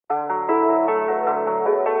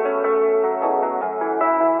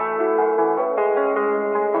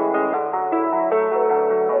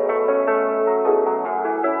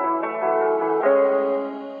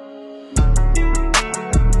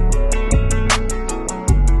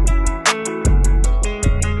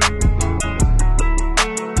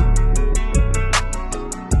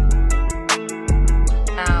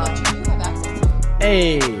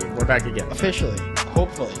back again. Officially.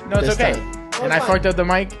 Hopefully. No, it's this okay. time. No, And it's I fine. fucked up the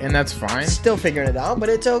mic, and that's fine. Still figuring it out, but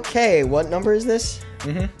it's okay. What number is this?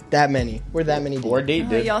 That many. We're that many deep. 4 deep, Oh,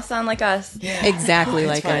 dude. y'all sound like us. Exactly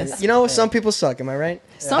like Fine. us. You know, some people suck. Am I right?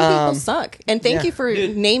 Some people suck. And thank yeah. you for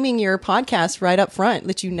naming your podcast right up front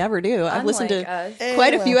that you never do. I've listened to us.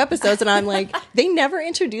 quite a few episodes and I'm like, they never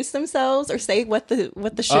introduce themselves or say what the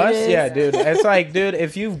shit Us? is. Yeah, dude. It's like, dude,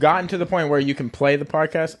 if you've gotten to the point where you can play the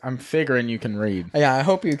podcast, I'm figuring you can read. Yeah, I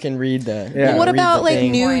hope you can read the. Yeah. What read about the like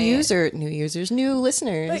thing. new Point. users, new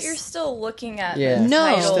listeners? But you're still looking at Yeah. the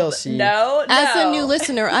No. title. Still see. No. As a new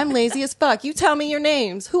listener, I'm lazy as fuck. You tell me your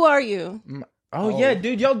names. Who are you? Oh, yeah,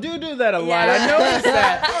 dude. Y'all do that a lot. Yeah. I noticed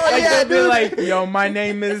that. Like, yeah, they'll be dude. like, yo, my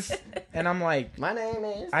name is... And I'm like... My name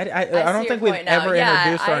is. I I don't see think your we've point now. ever Yeah,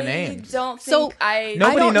 introduced our I names. don't So, think I.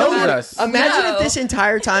 Nobody don't knows know. us. Imagine No. if this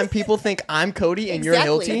entire time people think I'm Cody and you're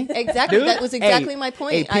Hilty. Exactly. Dude, That was exactly hey, my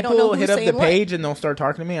point. Hey, people I don't know who's hit up saying the what. page and they'll start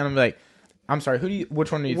talking to me, and I'm like, I'm sorry,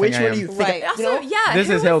 which one do you Which think I one am? do you think? Right. Also, You know, yeah. This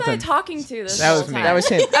who is was Hilton. I talking to this That whole was me. time? That was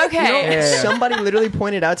him. Okay. Yeah. Somebody literally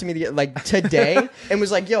pointed out to me like today and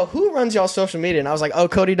was like, "Yo, who runs y'all social media?" And I was like, "Oh,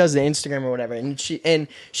 Cody does the Instagram or whatever." And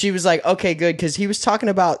she was like, "Okay, good," because he was talking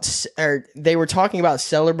about or they were talking about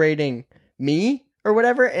celebrating me or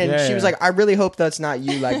whatever. And Yeah, she was yeah. like, "I really hope that's not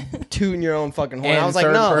you like tooting your own fucking horn." And I was like,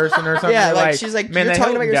 third "No." person or something. Yeah, You're like she's like, man, "You're the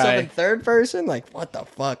talking about Hilton yourself guy. in third person." Like, what the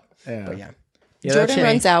fuck? Yeah. But yeah. Yeah, Jordan that's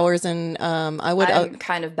runs me. ours, and I would. I'm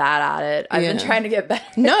kind of bad at it. I've been Yeah. trying to get better.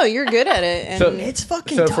 No, you're good at it. And So- It's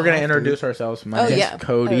fucking. So if we're gonna tough, introduce dude. ourselves, my Oh, name's yeah.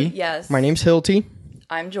 Cody. Yes. My name's Hilty,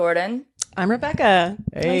 I'm Jordan. I'm Rebecca.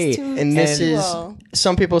 Hey, Nice to and this meet you is all.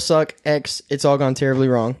 Some People Suck X. It's all gone terribly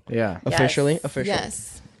wrong. Yeah, Officially. Yes.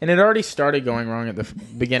 and it already started going wrong at the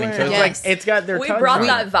beginning, so it's Yes. like it's got their. We tongues brought on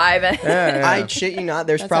that it. vibe in. Yeah, yeah. I shit you not.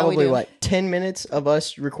 There's That's how we probably do. what 10 minutes of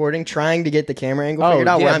us recording, trying to get the camera angle Oh figured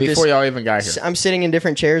out. yeah, where I'm before just, y'all even got here. I'm sitting in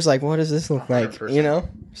different chairs. Like, what does this look like? 100%. You know.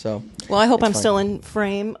 So Well, I hope I'm fine. still in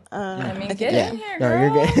frame. I mean, get yeah, in here, no, girl.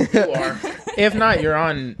 you're good. You are. If not, you're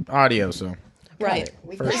on audio, so Right.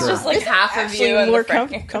 for It's sure. just like half of Actually, you in more the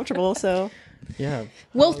frame. comfortable. So. Yeah.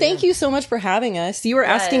 Well, thank you so much for having us. You were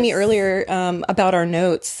asking me Yes. earlier about our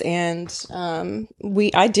notes, and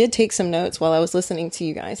I did take some notes while I was listening to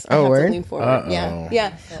you guys. I Oh, have word? to lean forward. Uh-oh.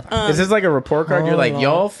 Yeah. Is this like a report card? You're like, Hold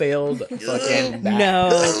y'all failed fucking bad.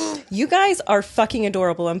 No, you guys are fucking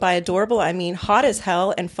adorable, and by adorable I mean hot as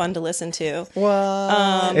hell and fun to listen to.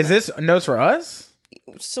 What? Is this notes for us?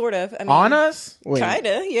 Sort of. I mean, On us? Wait,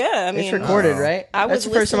 Kinda. Yeah. I mean, it's recorded, right? I That's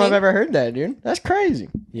was the first time I've listening- ever heard that, dude. That's crazy.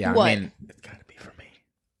 Yeah, What? I mean, it's gotta be for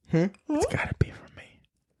me. It's gotta be for me.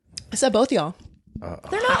 I said both y'all.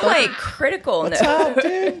 They're not like critical. No.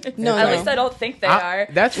 No, At no. least I don't think they are.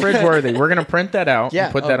 That's fridge worthy. We're gonna print that out Yeah.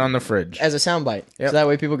 and put that on the fridge. As a soundbite, Yep. so that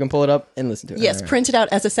way people can pull it up and listen to it. Yes, print it out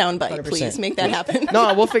as a soundbite, 100%. please. Make that happen.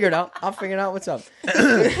 No, we'll figure it out. I'll figure it out. What's up? And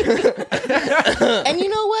you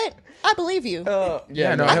know what? I believe you.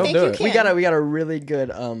 yeah, no, I he'll think do you it. can. we got a really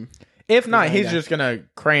good If not, Yeah, he's yeah. just gonna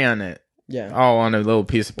crayon it yeah. all on a little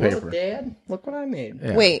piece of Look, paper. Dad, look what I made.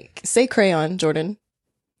 Yeah. Wait, say crayon, Jordan.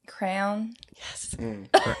 Crayon. Crayon?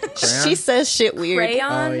 She says shit weird.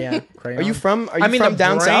 Crayon. Oh yeah. Crayon? Are you from? Are you I mean, from the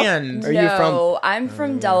down brand. south? Are you from? No, I'm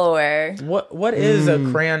from Delaware. What is a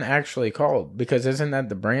crayon actually called? Because isn't that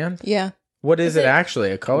the brand? Yeah. What is it it-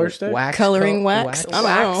 actually? A color stick? Wax Coloring wax? I don't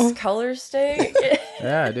know. Wax color stick.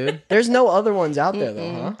 Yeah, dude. There's no other ones out there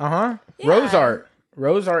though, huh? Uh huh. Rose art.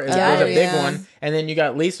 Rose art was a big yeah. one, and then you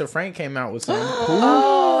got Lisa Frank came out with some.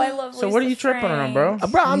 Oh, I love. So what are you tripping on, bro?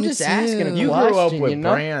 Bro, I'm Me just too. asking. A You question, grew up with you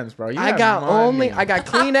know? brands, bro. You I have got money.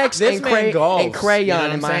 Kleenex This and, man golfs, and crayon you know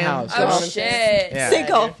what in my I'm saying? house. You know Oh what I'm saying? shit. Yeah. Say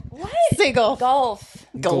golf. What? Say golf. Golf.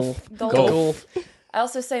 Golf. Golf. I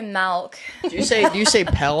also say milk. Do you say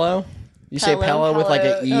Pello? You say Pello? Pello with like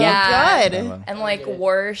an E? Yeah. God. And like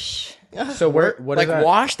worsh. So what is Like that?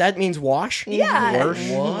 wash? That means wash? Yeah. Worsh?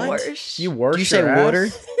 Worsh. You worsh Do you say your ass? water?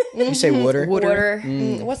 You say water? Water.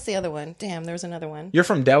 What's the other one? Damn, there's another one. You're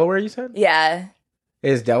from Delaware, you said? Yeah.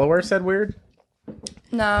 Is Delaware said weird?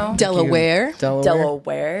 No. Delaware.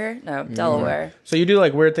 Delaware. No, Delaware. So you do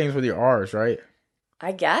like weird things with your R's, right?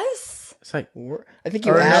 I guess. It's like I think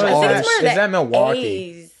you Or add no, I is think that- it's more of is the that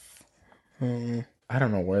Milwaukee? A's. I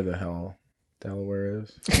don't know where the hell Delaware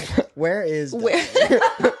is. Where is Where?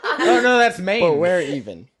 Oh no, that's Maine. But where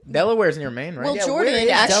even? Delaware's near Maine, right? Well, Yeah, Jordan where is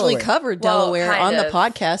actually Delaware? covered Well, Delaware kind on the of.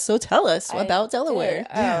 podcast, so tell us about Delaware.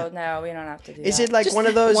 Oh, no, we don't have to do Is that. it like Just one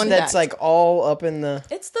of those one that's fact. like all up in the...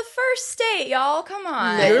 It's the first state, y'all. Come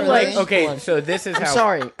on. No. You're like, Really? okay, so this is how.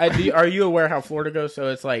 sorry. Are you aware how Florida goes? So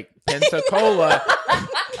it's like Pensacola.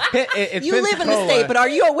 it's You live in the Pensacola. state, but are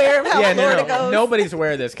you aware of how Yeah, Florida no. goes? Nobody's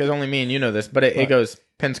aware of this because only me and you know this. But it goes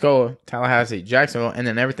Pensacola, Tallahassee, Jacksonville, and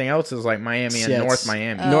then everything else is like Miami and Yeah, North it's-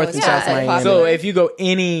 Miami. North it's and yeah, South it's Miami. So if you go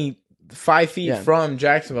any 5 feet Yeah. from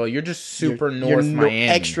Jacksonville, you're just super You're North Miami.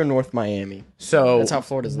 extra North Miami. So That's how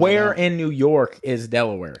Florida's laid where out. in New York is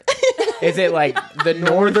Delaware? Is it like the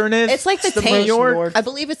northernest? It's like the It's the taint. most north- I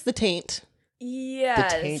believe it's the taint.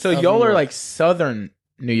 Yes. taint. So of y'all New are York. like southern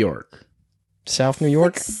New York, South New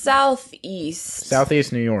York. Southeast.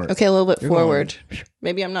 southeast New York. Okay, a little bit You're forward.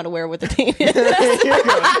 Maybe I'm not aware what the taint is.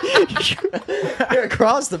 You're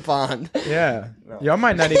across the pond. Yeah, y'all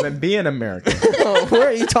might not even be in America. Oh, where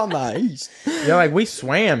are you talking about? East. You're like, we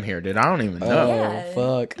swam here, dude. I don't even know. Yeah.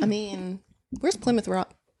 Oh, fuck. I mean, where's Plymouth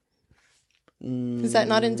Rock? Is that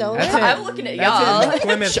not in Delaware? That's it. I'm looking at That's y'all. in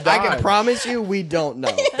Plymouth I can Dodge. promise you, we don't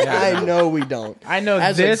know. Yeah. I know we don't. I know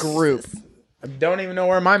As this a group. I don't even know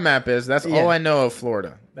where my map is. That's Yeah. all I know of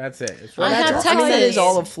Florida. That's it. It's I right have there. Texas. I mean, that is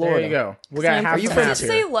all of Florida. There you go. We got Are half you the from- map Does it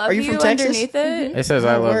say here. love Are you from Texas? underneath it? It says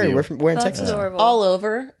I love Where? you. We're in That's Texas. adorable. All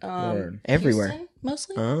over. Word. Everywhere. Houston,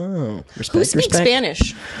 mostly. Oh, respect, Who speaks respect.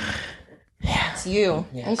 Spanish? Yeah, it's you.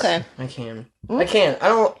 Yes, Okay. I can. I can. I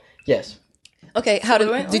don't. Yes. Okay. How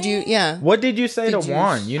Fluently? did you? Yeah. What did you say Did to you-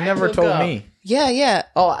 Juan? You I never look told up. me. Yeah.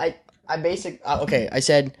 Oh, I okay. I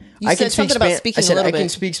said You I can said speak something about Spanish. speaking I said a little I can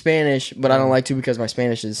bit. speak Spanish, but I don't like to because my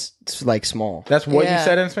Spanish is like small. That's what Yeah. you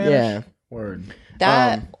said in Spanish? Yeah. Word.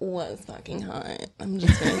 That was fucking hot. I'm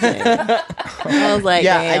just gonna say. I was like,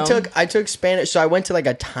 Yeah, damn. I took Spanish. So I went to like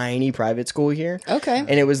a tiny private school here, Okay.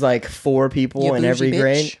 and it was like 4 people You in every bougie bitch,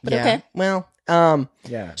 grade. but yeah. okay. Well,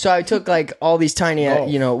 Yeah. so I took like all these tiny,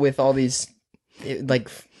 Oh. with all these, like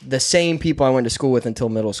the same people I went to school with until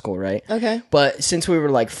middle school, right? Okay. But since we were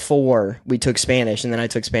like 4, we took Spanish, and then I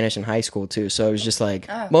took Spanish in high school too. So it was just like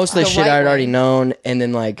most of the The shit right I had already way. known, and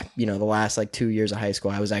then like the last like 2 years of high school,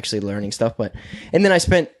 I was actually learning stuff. And then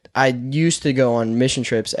I used to go on mission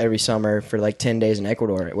trips every summer for like 10 days in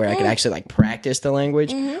Ecuador, where I could actually like practice the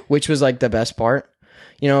language, which was like the best part.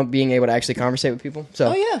 Being able to actually conversate with people. So,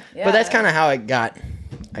 Oh yeah. but that's kind of how it got.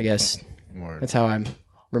 I guess Word. that's how I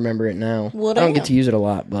remember it now. Well, I don't get damn. to use it a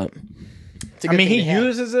lot, but it's a I good mean, thing he to have.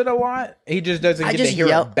 uses it a lot. He just doesn't I get just to hear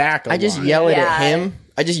yell it back a I just lot. yell it at Yeah. him.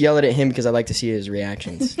 I just yell it at him because I like to see his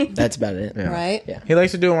reactions. That's about it. Yeah. Right. Yeah. He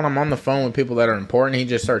likes to do it when I'm on the phone with people that are important. He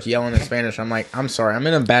just starts yelling in Spanish. I'm like, I'm sorry. I'm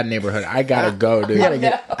in a bad neighborhood. I gotta go, dude. We gotta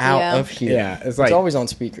get out Yeah. of here. Yeah, it's It's like always on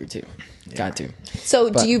speaker too. Got to. So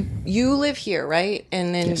do you live here, right?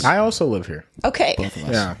 And then I also live here. okay.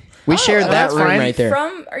 Yeah. We shared that that's room fine. right there.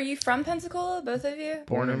 Are you from Pensacola, both of you?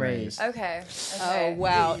 Born and raised. Okay. Oh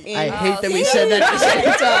wow. I hate that we see? said that at the same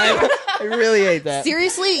time. I really hate that.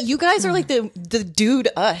 Seriously, you guys are like the dude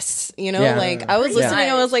us, Yeah. Like I was Pretty listening,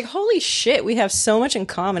 I much. was like, holy shit, we have so much in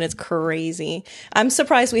common. It's crazy. I'm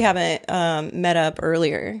surprised we haven't met up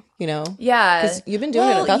earlier. Yeah, 'Cause you've been doing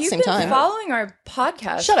it about the same you've been time. following our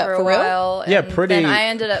podcast Shut up, for a for real? while. Yeah, and pretty- Then I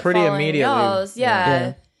ended up pretty following immediately. y'all's.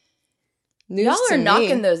 Yeah. News Y'all to are me.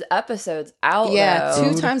 knocking those episodes out. Yeah,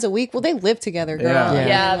 though. 2 times a week. Well, they live together, girl. Yeah. Yeah,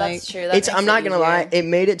 Yeah. that's true. That I'm not gonna lie, it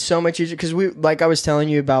made it so much easier because we, like I was telling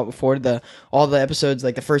you about before, all the episodes,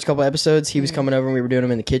 like the first couple episodes, he was coming over and we were doing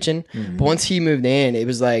them in the kitchen. But once he moved in, it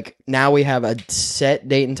was like now we have a set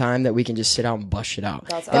date and time that we can just sit out and bust shit out,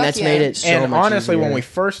 That's and that's awesome. made it so And much honestly, easier. when we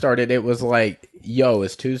first started, it was like, "Yo,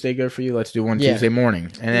 is Tuesday good for you? Let's do one Yeah. Tuesday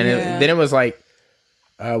morning." And then Yeah. then it was like,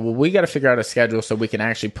 well, we got to figure out a schedule so we can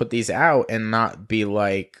actually put these out and not be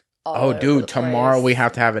like, All "Oh, over dude, the tomorrow place. we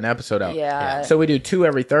have to have an episode out." Yeah. So we do 2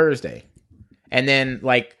 every Thursday, and then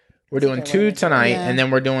like we're doing good 2 way to do it. tonight, Yeah. and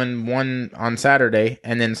then we're doing 1 on Saturday,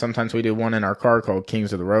 and then sometimes we do 1 in our car called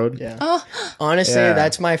Kings of the Road. Yeah. Oh, Honestly, Yeah.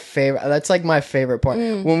 that's my favorite. That's like my favorite part.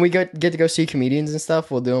 When we get to go see comedians and stuff,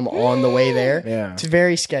 we'll do them on the way there. Yeah. It's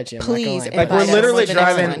very sketchy. I'm not gonna please lie. invite we're us literally to the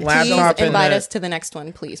next driving one. laptop Please in invite the- us to the next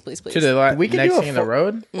one, please. To the We could next do a King of the full-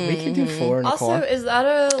 Road. we could do 4 in a Also, car. is that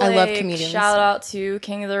a I love like, comedians. shout out to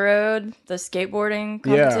King of the Road, the skateboarding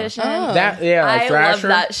Yeah. competition? Oh. That like I Thrasher.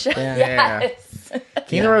 love that show. Yeah. Yes.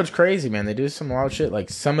 King of the Road's crazy, man. They do some wild shit. Like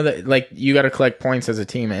some of the you got to collect points as a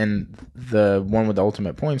team, and the one with the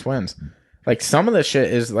ultimate points wins. Like some of the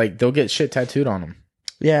shit is like they'll get shit tattooed on them.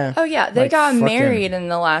 Yeah. Oh yeah, they Like, got fucking- married in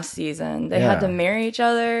the last season. They had Yeah. to marry each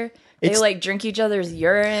other. They It's- like drink each other's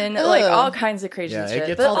urine, like Ugh. all kinds of crazy Yeah, it shit.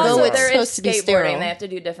 gets But crazy. also, Although it's they're in supposed to be sterile. skateboarding. They have to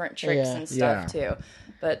do different tricks Yeah. and stuff too.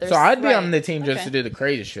 But there's So I'd be Right. on the team just Okay. to do the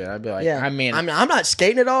crazy shit. I'd be like, Yeah. I mean, I'm not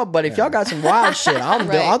skating at all, but if y'all got some wild shit,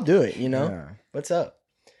 Right. I'll do it. You know, Yeah. what's up?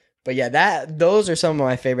 But yeah, those are some of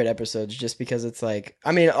my favorite episodes, just because it's like,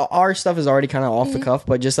 I mean, our stuff is already kind of off the cuff,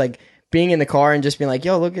 but just like being in the car and just being like,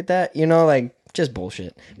 yo, look at that, like just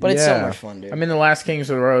bullshit. But it's so Yeah. much fun, dude. I mean, the last Kings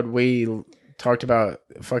of the Road, we talked about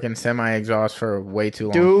fucking semi-exhaust for way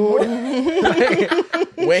too long. dude,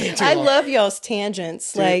 way too I long. love y'all's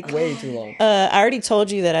tangents. Like, way too long. I already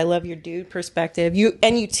told you that I love your dude perspective. You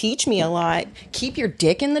teach me a lot. Keep your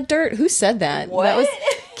dick in the dirt. Who said that? What? That was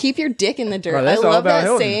keep your dick in the dirt. Bro, I that's all love about that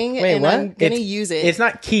Hilton. saying, Wait, and what? I'm gonna use it. It's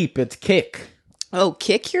not keep, it's kick. Oh,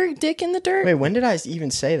 kick your dick in the dirt. Wait, when did I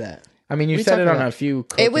even say that? I mean, you What are you said it talking on about? a few.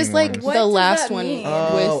 It was like cooking What the does last that one. mean?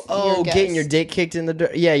 Oh, getting your dick kicked in the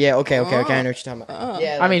dirt. Yeah, okay. I know what you're talking about.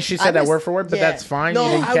 Yeah, I mean, she said I that was- word for word, but yeah. that's fine. No,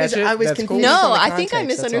 you didn't I catch was- it. I was That's cool. confused. No, Based on the I think I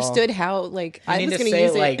context, that's misunderstood how. Like You I need was to gonna say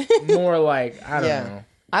use it it. like more like I don't Yeah. know.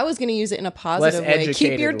 I was gonna use it in a positive way. Keep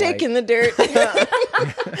educated, your dick like- in the dirt.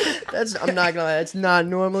 I'm not gonna lie, that's not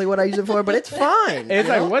normally what I use it for, but it's fine. It's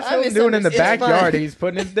like what's I Hilton doing in the misunderstood. It's backyard? fine. He's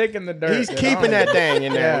putting his dick in the dirt. He's you keeping know? that thing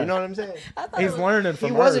in there. Yeah. You know what I'm saying? He's learning from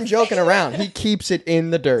He wasn't Earth. joking around. He keeps it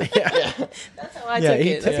in the dirt. That's how I Yeah, took he,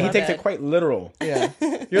 it. That's he my takes bad. it quite literal. Yeah.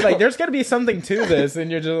 You're like, there's got to be something to this, and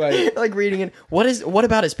you're just like, Like reading it. What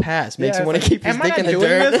about his past makes yeah, him want it's to like, keep his am I dick in not the doing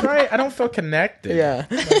dirt? this right? I don't feel connected. Yeah.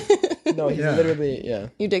 No, he's Yeah. literally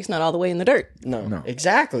Your dick's not all the way in the dirt. no.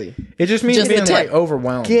 Exactly. It just means Just the being tip. like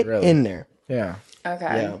overwhelmed. Get really. in there. Yeah.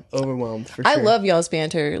 Okay. Yeah. Overwhelmed for I sure. love y'all's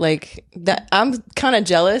banter. Like that, I'm kind of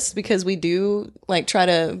jealous because we do like try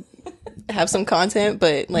to have some content,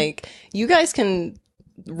 but like you guys can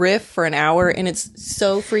riff for an hour and it's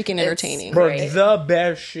so freaking entertaining. Bro, Great. the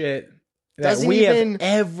best shit that Doesn't we even- have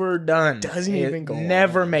ever done. doesn't it even go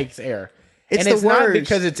never on. makes air. It's and the it's not worst.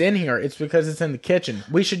 because it's in here. It's because it's in the kitchen.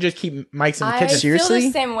 We should just keep mics in the I kitchen. feel Seriously?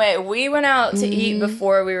 the same way. We went out to eat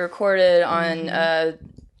before we recorded on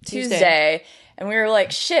Tuesday. And we were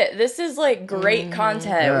like, shit, this is like great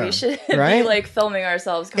content. Yeah. We should Right? be like filming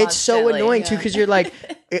ourselves constantly. It's so annoying too because you're like,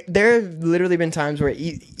 there have literally been times where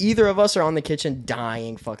either of us are on the kitchen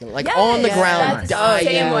dying, fucking like Yes, on the yes, ground, that's- dying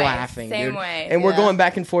same way, laughing, same dude. way. And we're Yeah. going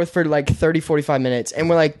back and forth for like 30, 45 minutes, and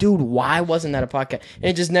we're like, dude, why wasn't that a podcast? And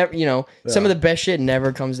it just never, some of the best shit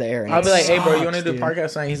never comes to air. And I'll it be like, hey, bro, you want to sucks, do a dude.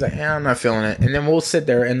 podcast tonight? He's like, yeah, I'm not feeling it. And then we'll sit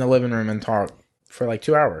there in the living room and talk for like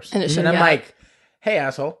 2 hours. And it And should- I'm yeah. like, hey,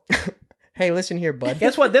 asshole, Hey, listen here, bud.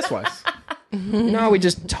 guess what this was? No, we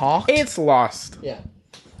just talked. It's lost. Yeah.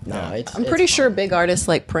 No, it's. I'm pretty sure big artists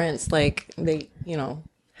like Prince, like they,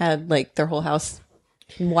 had like their whole house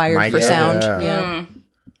wired Mic, for yeah. sound. Yeah. Yeah.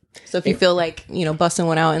 So if you feel like, busting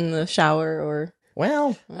one out in the shower or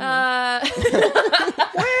Well,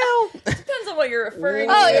 Depends on what you're referring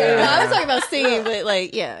to. Oh yeah, no, I was talking about singing, but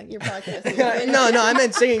like, yeah, your podcast. no, I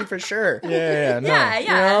meant singing for sure. Yeah, no.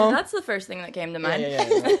 Yeah. That's the first thing that came to mind.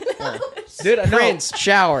 Yeah. Dude, I know. Prince,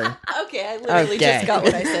 shower. Okay, I literally Okay. just got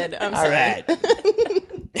what I said. I'm All sorry. right.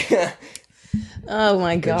 Oh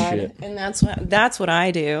my god, shit. and that's what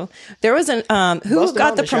I do. There was an who Busted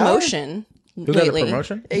got on the the shower? promotion Who got a lately?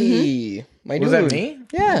 promotion? Hey, my Was dude. that me?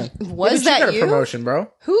 Yeah. Was But that you got a you? promotion,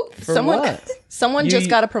 bro? Who? Someone? what? Someone just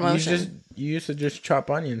got a promotion. You used to just chop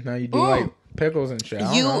onions. Now you do like pickles and shit. I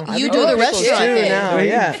don't You know. you I do do the pickles restaurant too thing. now. Dude,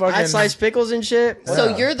 Yeah, I fucking- slice pickles and shit. So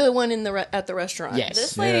Yeah. you're the one in the at the restaurant. Yes.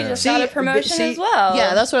 This lady Yeah. just got a See, promotion but see- as well.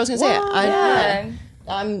 Yeah, that's what I was gonna say. Yeah.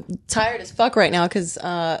 I'm tired as fuck right now because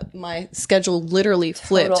my schedule literally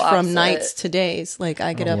flipped Total from opposite. nights to days. Like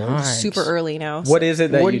I get up Yikes. super early now. What is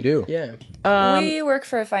it that you do? Yeah. We work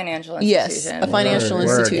for a financial Yes, institution. a financial Word,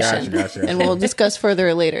 word. institution, Gotcha. and we'll discuss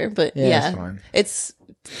further later. But Yeah, yeah, that's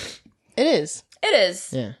fine. it is. It is.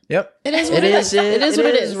 Yeah. Yep. It is. What It is. It is what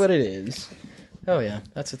it is. What it is. Oh yeah,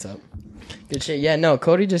 that's what's up. Good shit. Yeah. No,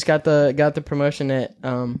 Cody just got the promotion at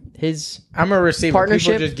his I'm a receiver.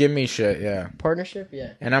 Partnership? People just give me shit. Yeah. partnership.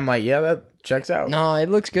 Yeah. And I'm like, yeah, that checks out. No, it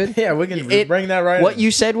looks good. Yeah, we can It- bring that right What in.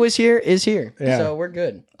 you said was here is here. Yeah. So we're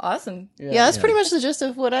good. Awesome. Yeah, that's pretty much the gist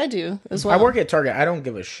of what I do as well. I work at Target. I don't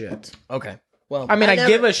give a shit. Okay. Well, I mean, I never-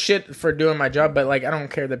 give a shit for doing my job, but like, I don't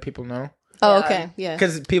care that people know Oh, Yeah. okay. Yeah.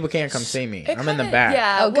 because people can't come see me. It I'm in the kinda- back.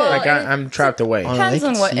 Yeah. Oh, good. well, Like and I'm trapped away. Oh, depends they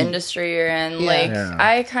on can what see. industry you're in. Yeah. Like, Yeah.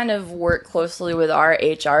 I kind of work closely with our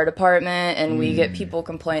HR department, and we get people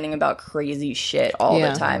complaining about crazy shit all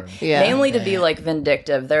Yeah. the time. Yeah. Mainly to be like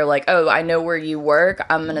vindictive. They're like, "Oh, I know where you work.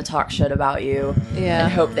 I'm gonna talk shit about you, Yeah.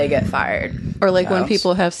 and hope they get fired." Or like when Ouch.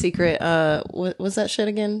 people have secret. What was that shit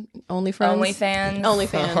again? OnlyFans. OnlyFans.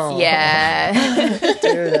 OnlyFans. Oh. Yeah.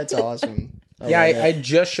 Dude, that's awesome. Yeah, I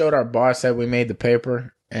just showed our boss that we made the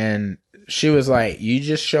paper, and she was like, "You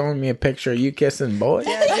just showing me a picture of you kissing boys?"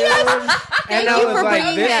 Thank I you was for like,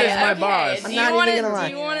 bringing this that is up. my Okay, boss. do I'm you not wanna- even gonna do lie.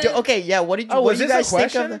 you wanna- Okay, yeah. What did you? Oh, what was do you this a guys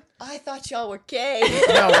think question? of? I thought y'all were gay.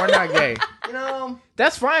 No, we're not gay. You know,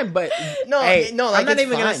 That's fine, but No, hey, no, like, I'm not it's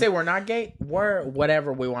even gonna fine. say we're not gay. We're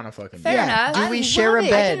whatever we want to fucking be. Fair enough. do we I share a love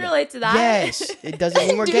it. bed? I can relate to that. Yes, it doesn't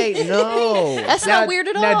mean we're gay. No. That's not weird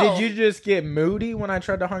at all. Now, did you just get moody when I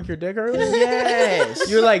tried to hunk your dick earlier? Yes.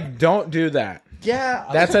 You're like, don't do that. Yeah.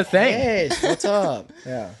 That's a thing. Yes. What's up?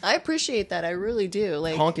 Yeah. I appreciate that. I really do.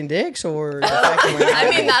 Like, Honking dicks or the fact that we're not I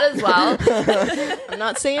mean gay? that as well. I'm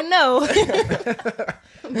not saying no.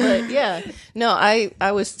 But yeah, no,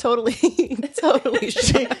 I was totally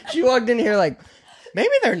shocked. She walked in here like, maybe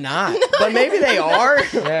they're not, but maybe they are.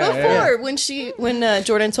 Yeah, Before, when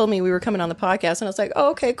Jordan told me we were coming on the podcast, and I was like,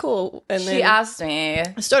 oh, okay, cool. And then She asked me.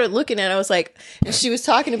 I started looking at it, I was like, and she was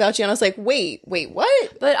talking about you, and I was like, wait,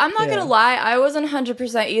 what? But I'm not gonna lie, I wasn't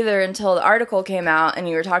 100% either until the article came out and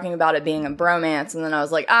you were talking about it being a bromance, and then I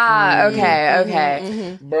was like,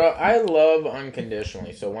 okay. Bro, I love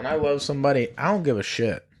unconditionally. So when I love somebody, I don't give a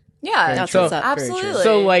shit. Yeah, That's So- what's up. absolutely.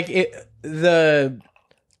 So like the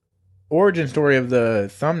origin story of the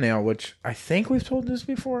thumbnail, which I think we've told this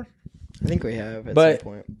before. I think we have at But- some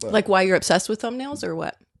point. But Like, why you're obsessed with thumbnails or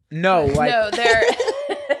what? No, like no, their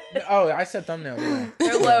oh, I said thumbnail. Didn't I?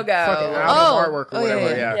 their logo. Fucking album Oh. artwork or Oh, yeah, whatever.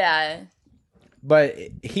 yeah. Yeah. Yeah. But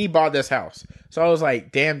he bought this house, so I was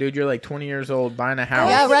like, "Damn, dude, you're like 20 years old buying a house."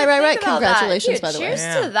 Yeah, I didn't right. think about Congratulations, that. by the way. Cheers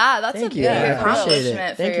Yeah. to that. That's Thank a you. big I appreciate it.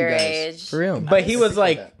 accomplishment Thank for you your guys. age. For real. But he was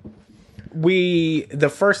like,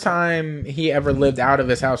 the first time he ever lived out of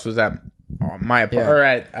his house was at my apartment or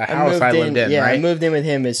at a house I lived in. Yeah, I right? moved in with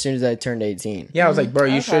him as soon as I turned 18. Yeah, I was like, bro,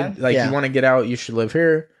 you Okay. should like Yeah. you want to get out, you should live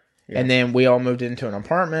here. Yeah. And then we all moved into an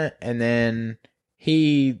apartment, and then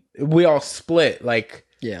we all split. Like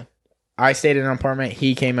Yeah. I stayed in an apartment,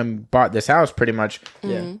 he came and bought this house pretty much.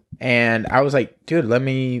 Yeah. And I was like, dude,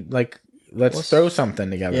 let's throw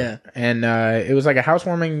something together. Yeah. And it was like a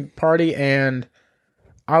housewarming party, and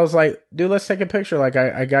I was like, dude, let's take a picture. Like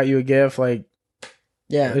I got you a gift, like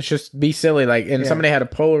Yeah. let's just be silly. Like, and Yeah. somebody had a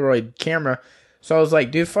Polaroid camera. So I was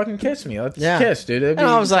like, dude, fucking kiss me. Let's Yeah. kiss, dude. It'd be And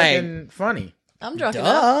I was like- fucking funny. I'm drunk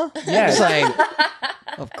enough. Duh. Yeah. It's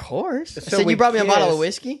like, of course. So we you brought me a bottle of kissed.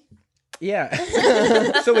 whiskey? Yeah.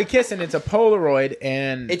 So we kiss, and it's a Polaroid,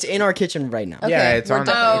 and It's in our kitchen right now. yeah, Okay, it's we're on.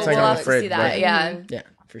 done. Oh, It's like we'll on have the to fridge. see that. but- Yeah. Yeah,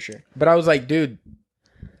 for sure. But I was like, dude,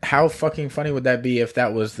 how fucking funny would that be if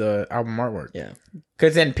that was the album artwork? Yeah.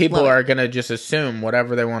 Because then people Love it. are gonna just assume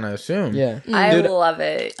whatever they want to assume. Yeah. I Dude, love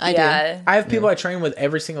it. I do. yeah. I have people I train with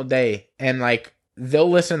every single day, and like they'll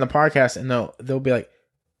listen to the podcast, and they'll be like,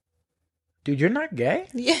 "Dude, you're not gay?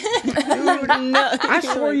 Yeah. No. I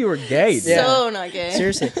swore you were gay." dude." Yeah. So not gay.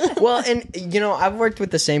 Seriously. Well, and I've worked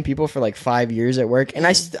with the same people for like 5 years at work, and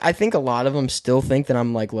I think a lot of them still think that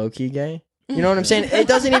I'm like low key gay. You know what I'm saying? It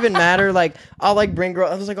doesn't even matter. Like, I'll like bring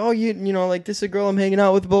girl. I was like, oh, like this is a girl I'm hanging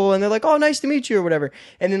out with, bull, and they're like, oh, nice to meet you or whatever.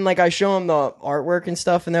 And then like I show them the artwork and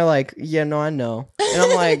stuff, and they're like, yeah, no, I know. And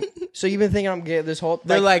I'm like, so you've been thinking I'm gay this whole?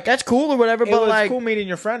 They're like, that's cool or whatever, It but was like, cool meeting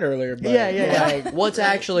your friend earlier. But yeah. Like, what's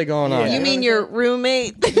actually going on? Yeah. You mean your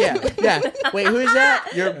roommate? Yeah. Wait, who is that?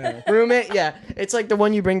 Your roommate? Yeah. It's like the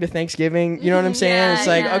one you bring to Thanksgiving. You know what I'm saying? Yeah, It's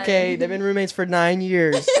like, yeah. okay, they've been roommates for 9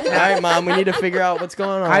 years. All right, Mom, we need to figure out what's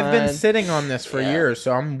going on. I've been sitting on this for years,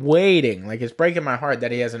 so I'm waiting. Like, it's breaking my heart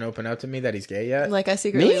that he hasn't opened up to me that he's gay yet. Like I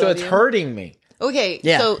secretly So love it's you. hurting me. Okay,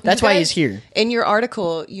 Yeah, so that's you why guys- he's here. In your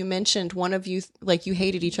article, you mentioned one of you, like you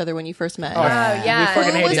hated each other when you first met. Oh, yeah. We fucking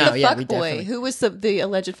Who hated was him. No, the yeah, fuck we boy? definitely- Who was the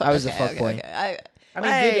alleged fuck? I was the fuck boy. I mean,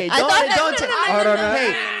 Hey, dude, don't, thought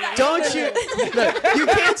don't, don't you? Look, you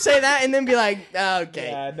can't say that and then be like, okay.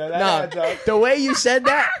 Yeah, no, that adds No, up. the way you said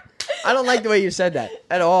that, I don't like the way you said that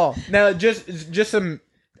at all, now just some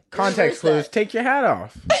context clues. Take your hat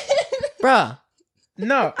off. bruh.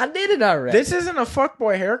 No, I did it already. this isn't a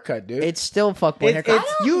fuckboy haircut, dude. It's still fuckboy It- haircut.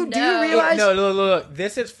 it's- You do you know. realize? no, look.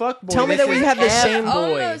 This is fuckboy. Tell me This that we is have the same F-boy.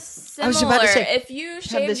 Almost I was similar. about to say, if you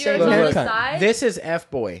shaved the yours same on the haircut. side, This is F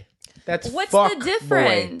boy. That's what's fuck the boy.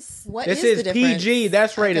 difference? What This is is the difference? PG.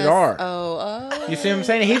 That's rated Guess- R. Oh. You see what I'm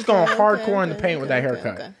saying? He's going hardcore in the paint with that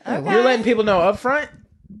haircut. You're letting people know up front.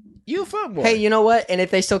 You fuckboy. Hey, you know what? And if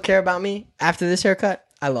they still care about me after this haircut,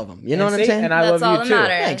 I love them. You know what I'm see? saying? And I That's love all you that too.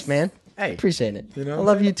 matters. Thanks, man. Hey, Appreciate it. you know I what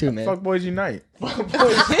love I'm you too, saying? man. Fuckboys unite.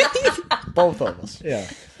 Both of us. Yeah.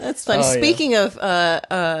 That's funny. Oh, yeah. Speaking of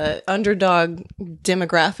underdog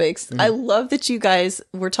demographics, I love that you guys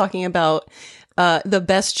were talking about the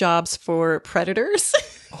best jobs for predators.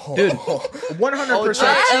 Dude, 100%.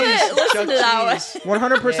 I haven't listened to that one.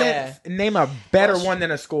 100%. Name a better one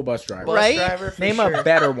than a school bus driver. Bus Right? driver for Name sure. a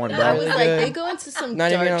better one, I bro. was like, good. they go into some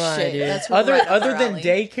Not even dark gonna lie, shit. dude. That's Other right up other our than alley.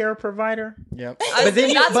 daycare provider. Yep. But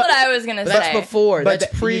then That's what I was gonna say. That's before. But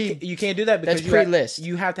That's pre. You can't do that because that's you have- pre-list.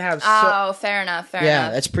 You have to have. Oh, fair enough. Fair Yeah,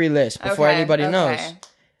 enough. that's pre-list before Okay, anybody okay. knows.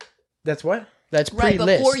 That's what. That's Right,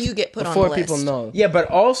 pre-list before you get put on before the people list. know. Yeah, but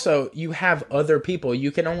also you have other people. You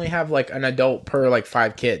can only have like an adult per like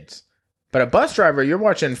 5 kids. But a bus driver, you're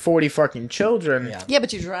watching 40 fucking children. Yeah. Yeah,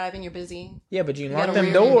 but you drive and you're busy. Yeah, but you You lock gotta them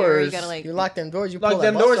rear mirror, doors. You gotta like. You lock them doors. You Lock pull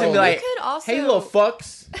them that bus doors and be over. like, could also- "Hey, little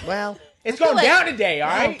fucks, well, it's going like- down today, all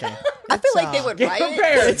right? okay. I feel like they would Get riot.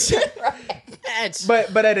 prepared." That's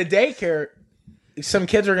But at a daycare, some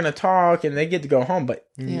kids are gonna talk and they get to go home, but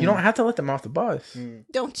you don't have to let them off the bus.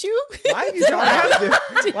 Don't you? why are you trying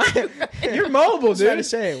to? Why, You're mobile, trying to dude.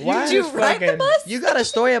 say why? Did you just ride the fucking- bus? You got a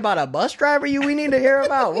story about a bus driver we need to hear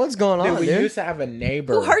about? What's going Dude, on, we dude? used to have a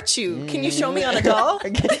neighbor. Who hurt you? Can you show me on a doll?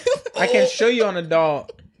 I can show you on a doll.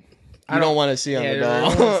 I don't want to see on Yeah, the I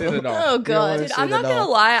don't doll. wanna see the doll. Oh god. wanna Dude, see I'm the not gonna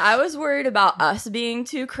doll. lie. I was worried about us being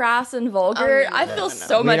too crass and vulgar. Oh, I no, feel no.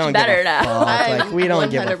 so We much don't give better a now. fuck. Like, I'm we don't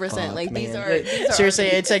give a 100%. fuck, Like these man. are Seriously,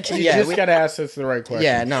 it's like You yeah, just gotta ask us the right question.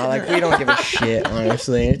 yeah, no, like we don't give a shit.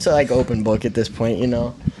 Honestly, it's like open book at this point, you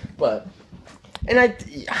know. But and I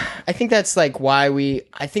think that's like why we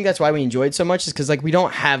enjoyed so much is because like we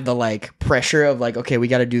don't have the like pressure of like okay we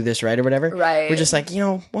got to do this right or whatever. Right. We're just like you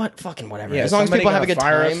know what fucking whatever. Yeah, as long as somebody people have a gonna good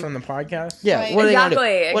fire time. us from the podcast. Yeah, Right. what are they gonna do?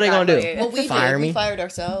 Exactly, What are they gonna do? exactly. Well, we Fire did. me? We fired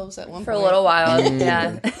ourselves at one For point. a little while.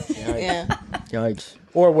 Yeah. Yeah. Yikes.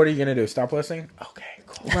 Or what are you gonna do? Stop listening? Okay,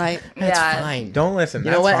 cool. Right. That's Yeah. fine. Don't listen. You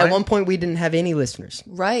know what? At one point we didn't have any listeners,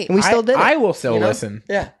 Right. and we still did it. I will still you know? listen.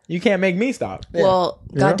 Yeah. You can't make me stop. Well,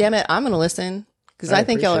 know? god damn it, I'm gonna listen because I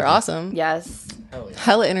think y'all are appreciate awesome. Yes.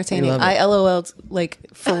 Hella entertaining. We love it. I LOL'd like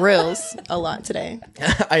for reals a lot today.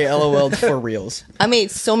 I LOL'd for reals. I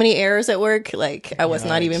made so many errors at work, like I was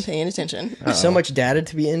not even paying attention. So much data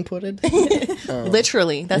to be inputted.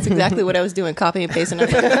 Literally, that's exactly what I was doing, copy and pasting.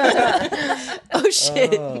 Oh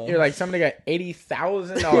shit! You're like somebody got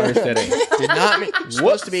 $80,000 today. Did not mean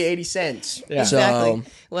supposed to be 80 cents. Yeah. Exactly.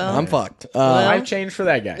 So Well, I'm fucked. I've changed for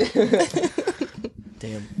that guy.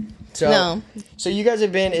 Damn. So, no. so you guys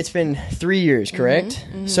have been. It's been 3 years, correct?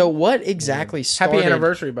 So what exactly started? Happy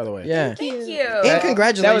anniversary, by the way. Yeah. Thank you. And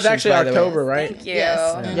congratulations. That was actually by the way. October, right? Thank you.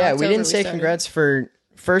 Yes. In Yeah, we October didn't say started. congrats for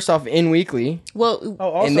first off in Weekly Well, Oh,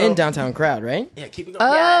 also, and then Downtown Crowd, right? yeah, keep it going.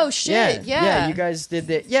 oh Yeah. shit! Yeah, You guys did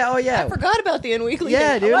that. Yeah. Oh yeah. I forgot about the Unweekly.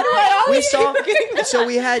 Yeah, dude. Why do I We always saw. forget about So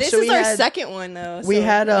we had. This so is we our had. second one though. We so-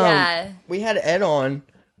 had. Yeah. We had Ed on.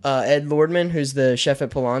 Ed Lordman, who's the chef at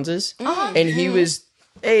Polanza's, and he was.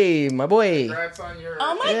 Hey, my boy. Congrats on your.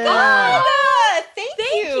 Oh my Yeah. god! Thank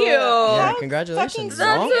you. Yeah, How congratulations. fucking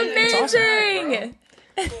dog. That's amazing.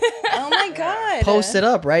 Oh my god! Post it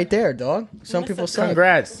up right there, dog. Some people suck.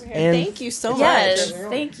 Congrats. And Thank you so Yes. much.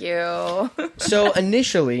 Thank you. so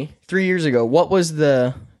initially, 3 years ago, what was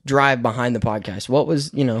the drive behind the podcast? What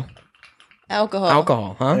was, Alcohol.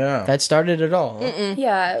 alcohol, huh? Yeah. That started it all. Huh?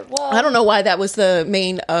 Yeah. Well, I don't know why that was the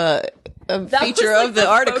main that feature was, like, of the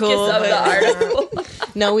article. focus of the but- article.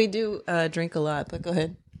 No, we do drink a lot, but go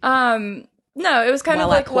ahead. No, it was kind of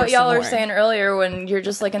While I like pour what y'all some were more. saying earlier when you're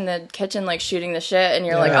just like in the kitchen like shooting the shit and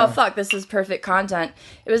you're like, Yeah. oh fuck, this is perfect content.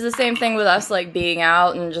 It was the same thing with us like being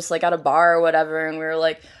out and just like at a bar or whatever and we were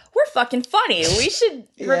like, we're fucking funny. We should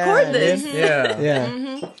record this. Yeah.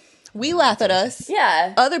 Yeah. We laugh at us.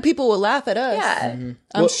 Yeah. Other people will laugh at us. Yeah.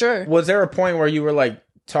 I'm sure. Was there a point where you were like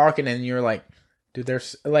talking and you were like, dude,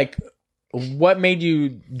 there's like, what made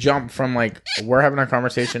you jump from like, we're having a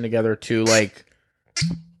conversation together to like,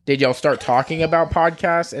 did y'all start talking about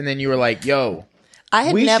podcasts and then you were like, yo, I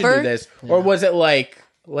had we should do never. this? Or was it like,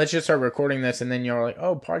 let's just start recording this and then you're like,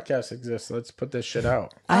 oh, podcasts exist. Let's put this shit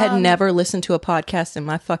out. I had never listened to a podcast in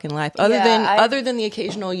my fucking life, other Yeah, than the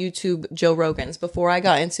occasional YouTube Joe Rogans. Before I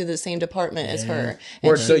got into the same department as her.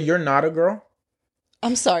 Or so you're not a girl?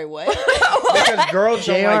 I'm sorry, what? Because girls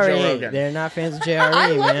don't like Joe JRE. Rogan. They're not fans of JRE, I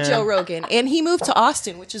love man. Joe Rogan, and he moved to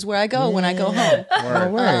Austin, which is where I go when I go home. Oh,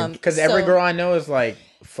 word. Because every so- girl I know is like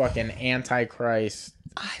fucking antichrist.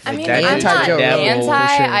 I mean, that I'm dude's not the devil, anti.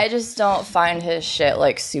 for sure. I just don't find his shit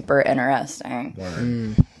like super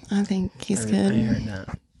interesting. I think he's I good. heard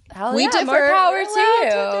that. Hell We yeah, differ. more power to We're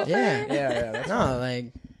you. allowed Yeah. Yeah, that's No,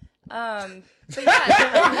 like. But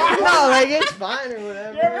yeah, No, like it's fine or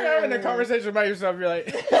whatever. You're ever having a conversation about yourself, you're like,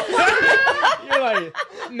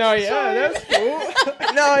 no, yeah, that's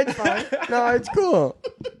cool. No, it's fine. No, it's cool.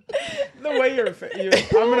 The way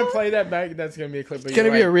I'm gonna play that back. That's gonna be a clip. It's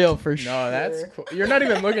gonna be a reel for sure. No, that's cool. You're not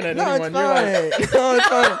even looking at No, anyone. it's You're fine. like, No, it's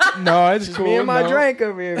fine. no, it's Just cool. me and my no. drink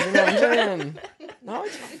over here. You know what I'm saying? No,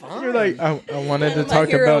 it's fine. You're like, I wanted to My talk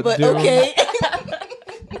hero, about but Doom. okay.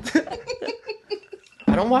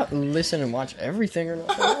 I don't listen and watch everything or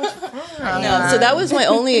nothing. No, it's fine. No, so that was my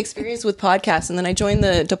only experience with podcasts, and then I joined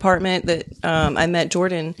the department that I met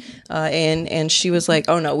Jordan, and she was like,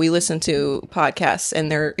 "Oh no, we listen to podcasts,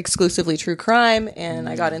 and they're exclusively true crime," and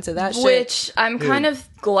I got into that shit. Which I'm kind of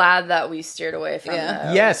glad that we steered away from.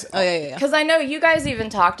 Yeah. Yes. Oh yeah. Because I know you guys even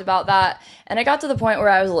talked about that, and I got to the point where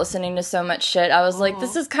I was listening to so much shit. I was like,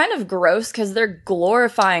 this is kind of gross because they're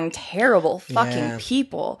glorifying terrible fucking Yeah.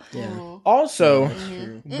 people. Yeah. Also,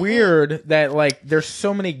 weird that like there's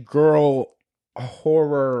so many girl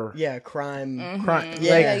horror. Yeah, crime. Crime.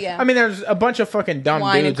 Yeah. Yeah. I mean, there's a bunch of fucking dumb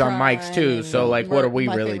Wine dudes and on mics crime too. and So like, what are we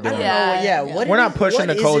my really favorite. doing? Yeah. Yeah, Yeah. what We're not pushing what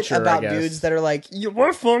the is it culture, I about guess. dudes that are like,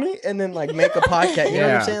 we're funny, and then like make a podcast. You know what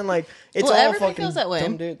Yeah. I'm saying? Like, it's Well, all everybody fucking feels that way.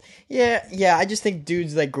 dumb dudes. Yeah. I just think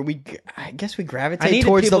dudes like I guess we I gravitate needed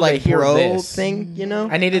towards the people to like hear bro this. thing. You know?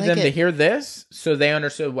 I needed I like them to it. hear this so they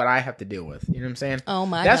understood what I have to deal with. You know what I'm saying? Oh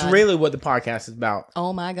my That's God. really what the podcast is about.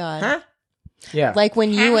 Oh my god. Huh? Yeah. Like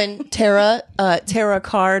when you and Tara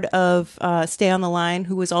Card of Stay on the Line,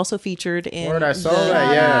 who was also featured in Word, I saw the,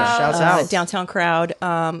 that. Yeah. Shouts out. Downtown Crowd.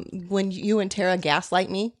 When you and Tara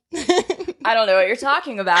gaslight me, I don't know what you're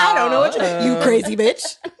talking about. I don't know what you crazy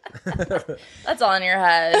bitch. That's all in your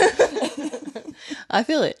head. I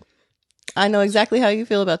feel it. I know exactly how you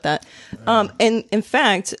feel about that. And in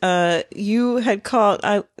fact, you had called.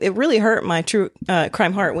 It really hurt my true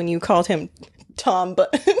crime heart when you called him Tom.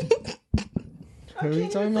 But Who are you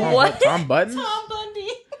talking about? What? Tom Button? Tom Bundy.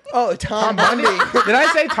 Oh, Tom Bundy? Did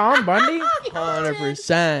I say Tom Bundy?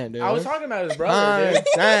 100%. Dude. I was talking about his brother, dude.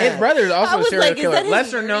 100%. His brother is I also a was serial like, is killer. that his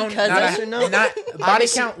Lesser nerdy known, cousin? Lesser known. not body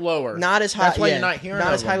Obviously, count lower. Not as high. That's why yeah, you're not hearing Not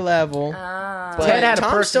of as high him. level. Ah. But Ted had a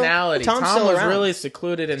Tom's still- personality. Tom's Tom still was around. really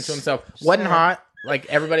secluded into himself. Wasn't hot. Like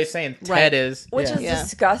everybody's saying Ted is. Which Yeah. is Yeah.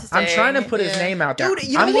 disgusting. I'm trying to put his Yeah. name out there. Dude,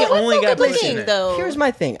 you know I'm what? the only guy Good looking, pushing it. though. Here's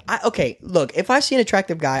my thing. Okay, look, if I see an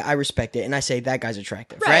attractive guy, I respect it, and I say that guy's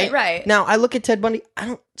attractive. Right. Right. Now I look at Ted Bundy. I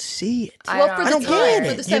don't see it. I Well, don't- for I the don't time, get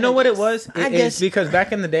for it. the You know what it 70s. was? I It's guess- because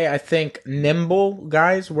back in the day, I think nimble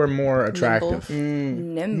guys were more attractive.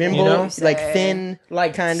 Nimble, Nimble, You know? like say. thin,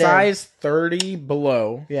 Like kind size 30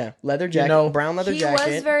 below. Yeah, leather jacket, know, brown leather He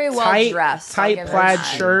jacket. was very well Tight, dressed. I'll tight give him plaid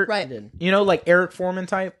that. shirt. Right. You know, like Eric Foreman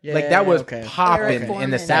type. Yeah, like that was okay. popping Eric in the Foreman.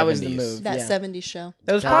 70s. That was the move. That Yeah. 70s show.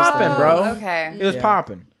 That was That was popping, the- bro. Okay. It was Yeah.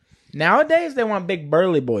 popping. Nowadays, they want big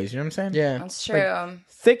burly boys. You know what I'm saying? Yeah, That's true.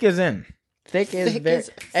 Thick is in. thick is Thick very, is-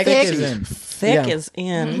 Thick thick is in. Thick Yeah. is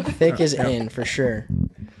in. Thick is in for sure.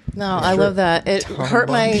 No, I love that. It hurt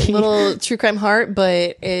my Bundy. little true crime heart,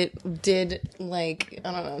 but it did, like,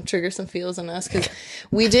 I don't know, trigger some feels in us because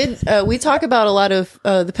we talk about a lot of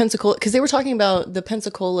the Pensacola, because they were talking about the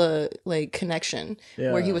Pensacola like connection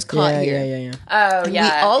where he was caught Yeah, here. yeah. Oh, And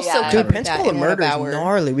yeah. we also yeah. covered Dude, that Pensacola in one of murder is our-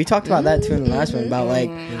 gnarly. We talked about that too in the last one. About like,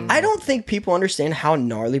 I don't think people understand how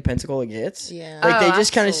gnarly Pensacola gets. Yeah. like Oh, they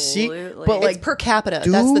just kind of see, absolutely. but It's like It's per capita.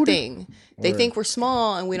 That's the dude. thing. They think we're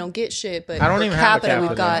small and we don't get shit, but I don't per even have a capita, we've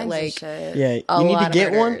capita. got Kinds of like shit. yeah, a you need to lot of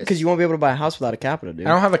get one murders. because you won't be able to buy a house without a capita, dude. I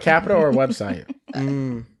don't have a capita or a website.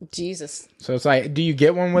 Jesus. So it's like, do you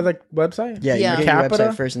get one with a website? Yeah, Yeah. you get your Capita?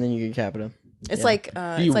 website first, and then you get capita. It's Yeah. like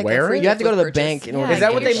Do you it's like wear a free it? You have to go to gift the purchase. bank in Yeah, order. Is to that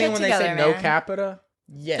get what your they shit mean when they say together, no man. capita?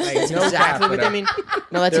 Yes, that's No exactly what they capita. mean.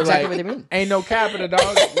 No, that's They're exactly like, what they mean. Ain't no capita,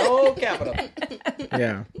 dog. No capita.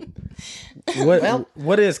 Yeah.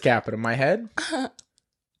 What is capita? My head?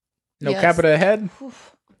 No Yes. capita head?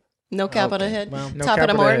 No capita Okay, head. well, no Top of the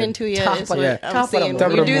capita morning head. to you Top is of what the- I'm top of the seeing.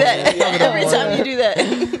 morning. You do that Top of the every time morning. you do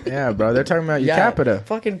that. Yeah, bro. They're talking about your Yeah, capita.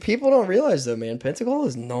 Fucking people don't realize though, man. Pensacola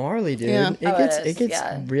is gnarly, dude. Yeah. It Oh, gets it is,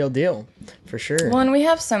 yeah. real deal for sure. Well, and we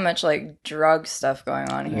have so much like drug stuff going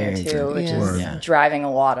on here Very too, true. which Yeah. is Yeah. driving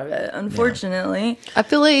a lot of it, unfortunately. I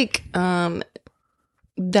feel like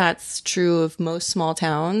that's true of most small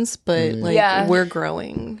towns, but like Yeah. we're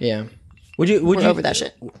growing. Yeah, Would you? We're over that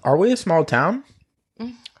shit. Are we a small town?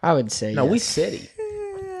 I would say No, yes. we city.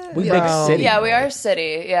 We Well, big city. Yeah, we are a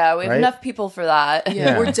city. Yeah, we have Right? enough people for that. Yeah,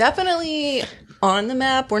 Yeah. we're definitely on the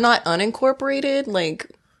map. We're not unincorporated. Like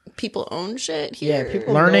people own shit here. Yeah,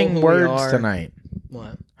 people Learning know who we words are. tonight.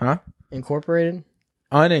 What? Huh? Incorporated?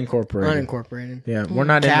 Unincorporated. Unincorporated. Yeah, we're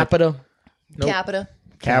not Capita. Nope. Capita.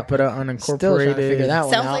 Capita Still trying to figure unincorporated. that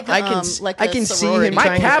one Sounds out. like I can like I a can see sorority. him My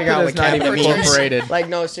trying to figure out capita's what not even capita means. incorporated. Like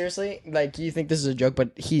no, seriously. Like you think this is a joke,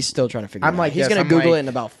 but he's still trying to figure I'm it out. like He's this, gonna I'm Google like- it in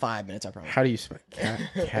about 5 minutes. I promise. How do you spell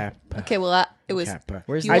Kappa? Okay, well, it was. Kappa.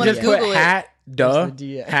 Where's You I wanna just Google put it. hat duh, the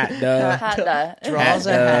D? hat duh, Had that. Draws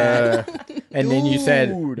a hat. and then you said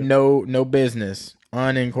Dude. no business,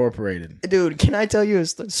 unincorporated. Dude, can I tell you?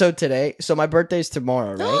 So today, so my birthday's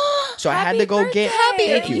tomorrow, right? So I had to go get. Happy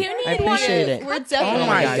Thank you. You I need appreciate it. We're definitely Oh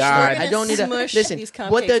my we're God. gonna I don't need to smush listen. these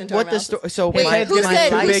What cupcakes into our the mouths. story? So Wait, my, who my said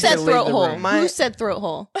big throat leave the hole? room. My- Who said throat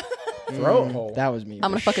hole? Throat hole. That was me.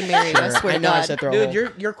 I'm gonna for fucking marry you. I sure. swear I to know I God. said throw Dude,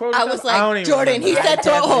 hole. your quote. I was like, even Jordan, he remember. said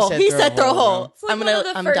throat definitely hole. said He throat said throat hole, hole. It's like I'm one of gonna,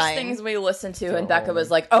 the I'm first dying. things we listened to, and Becca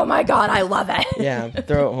was like, "Oh my god, I love it." Yeah,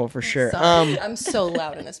 throat hole for sure. Sorry. I'm so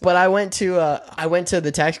loud in this. But I went to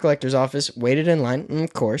the tax collector's office, waited in line,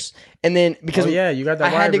 of course, and then because Oh, yeah, you got that I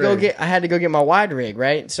had wide rig. I had to go get my wide rig,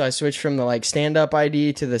 right? So I switched from the like stand up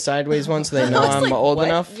ID to the sideways one, so they know I was I'm like, old what?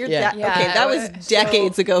 enough. You're Yeah. that, okay, Yeah, that was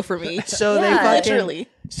decades ago for me. So they Yeah. fucking Literally.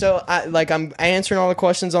 So I'm answering all the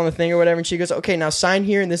questions on the thing or whatever, and she goes, "Okay, now sign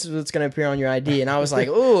here, and this is what's gonna appear on your ID." And I was like,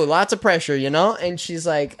 "Ooh, lots of pressure, you know?" And she's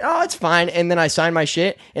like, "Oh, it's fine." And then I sign my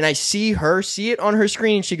shit, and I see it on her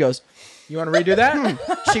screen. And she goes, You want to redo that?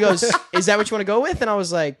 "She goes, is that what you want to go with?" And I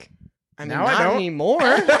was like, "I mean, Now I not don't." anymore."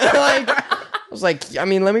 Like, I was like, "I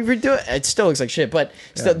mean, let me redo it." It still looks like shit, but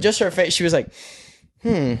still, just her face. She was like,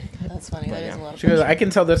 That's funny. That is a lot of She goes, I can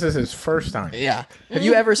tell this is his first time. "Yeah, have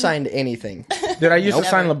you ever signed anything?" Dude, I used to Nope.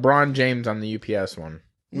 sign LeBron James on the UPS one.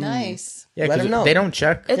 nice. Yeah, Let 'cause him know. they don't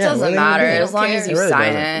check. It Yeah, what are doesn't they gonna matter do? as long Who as you cares? It really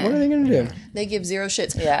sign doesn't. What are it. they gonna do? They give zero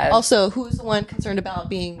shits. Yeah. Also, who's the one concerned about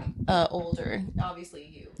being older? Obviously,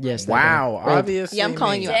 you. Yes. Wow, Wait, obviously. Yeah, I'm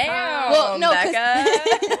calling me. you out. Damn, Well, no, 'cause-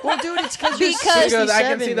 Becca. Well, dude, it's because you're Because- She goes, I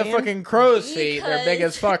can 67, see the man. fucking crow's feet. They're big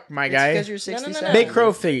Because- as fuck, my It's guy. because you're No, no, no, 67. Big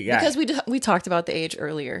crow feet guy. Because we talked about the age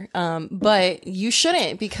earlier, but you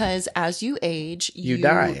shouldn't, because as you age, You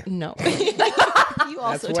die. No, you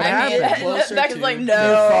also what die. happens. Closer Becca's to- like, They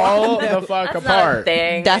no, fall the fuck that's not a apart.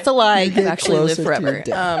 thing. That's a lie. You get actually live closer to forever. your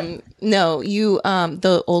death. No, you.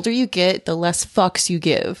 The older you get, the less fucks you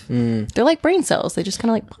give. They're like brain cells. They just kind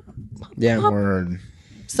of like. Yeah. Word.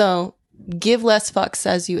 So give less fucks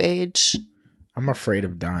as you age. I'm afraid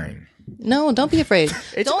of dying. No, don't be afraid.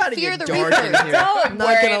 It's don't about to fear get the dark in reaper. here. Don't Not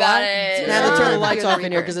worry gonna about lie. it. Now to turn the Don't lights fear the off in here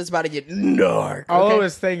reaper. because it's about to get dark. All I okay?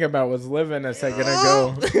 was thinking about was living a second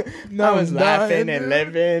ago. No, I was laughing and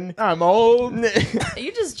living. I'm old.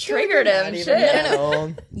 You just triggered him. Not even Shit. that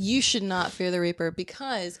old. You should not fear the reaper,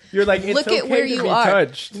 because You're like, it's look okay at where to you be are.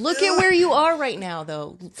 touched. Look at where you are right now,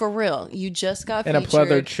 though. For real, you just got In a featured.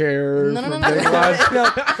 pleather chair. No, no, from no, no, Big no. Lots.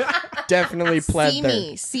 No, definitely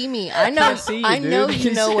pleather. See me. I know. see you, I know dude.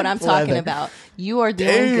 you know what I'm talking Leather. about. You are doing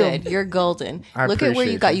Damn. good. You're golden. I Look at where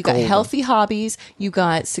you appreciate got. you. You got Golden. healthy hobbies. You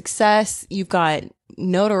got success. You've got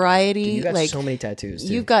notoriety. You got like so many tattoos.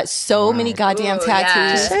 Too. you've got so many goddamn Ooh, tattoos.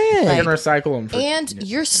 yeah. Just saying. I Like, can recycle them. For, and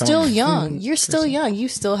you're still young. You're still young. You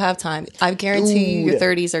still have time. I guarantee you, your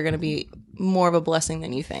Dude. 30s are going to be more of a blessing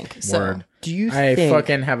than you think. So. Word. Do you I think?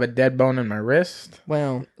 fucking have a dead bone in my wrist.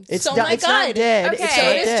 Well, it's So, not, my it's not God. dead. Okay. It's So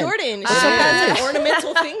not does dead. Jordan. She It's has not an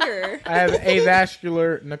ornamental finger. I have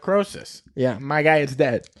avascular necrosis. Yeah. My guy is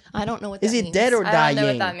dead. I don't know what Is that it means. dead or I dying? don't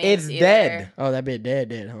know what that means. It's either. dead. Oh, that bit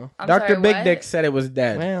dead, huh? I'm Dr. sorry, Big what? Dick said it was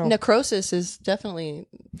dead. Well, Necrosis is definitely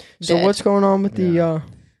so dead. what's going on with the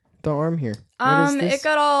arm here? What is this? It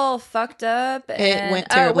got all fucked up. It And, went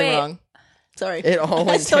terribly wait. wrong. Sorry. It all I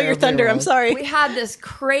went stole your terribly thunder. wrong. I'm sorry. We had this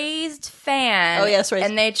crazed fan. Oh, yes, right.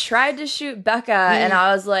 And they tried to shoot Becca, and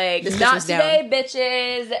I was like, This bitch "Not was down. today,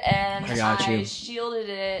 bitches!" And I got you. shielded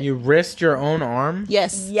it. You risked your own arm?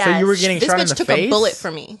 Yes. Yes. So you were getting This shot in bitch the took face? a bullet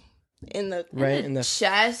from me in the Right in the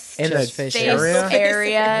chest, In the Chest, face, face area?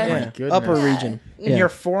 area. my yeah, goodness. upper region. And Yeah. your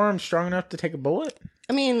forearm strong enough to take a bullet?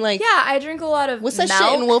 I mean, like, Yeah, I drink a lot of what's that milk,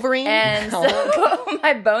 shit in Wolverine? and so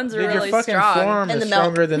my bones are Dude, really your fucking strong. forearm And is the milk.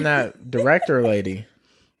 stronger than that director lady.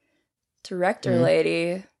 Director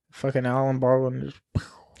lady. Fucking Alan Baldwin.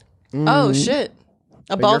 oh shit,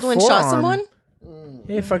 a your Baldwin shot forearm- someone.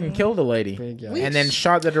 He fucking killed a lady. Big guy. And then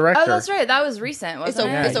shot the director. Oh, that's right. That was recent, wasn't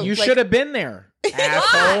a- Yeah, it? it's a- you like- should have been there,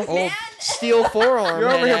 asshole. Oh, steel forearm. You're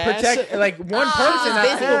over here ass. protect like one Oh, person.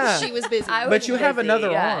 busy. Busy. Yeah. She was busy. I But you was have busy,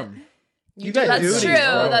 another yeah. arm. You got That's duties, true.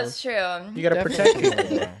 bro. That's true. You gotta protect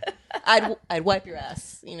people, bro. I'd wipe your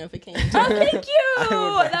ass. You know, if it came. Oh, thank you.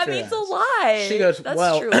 wipe That your means ass. a lot. She goes, That's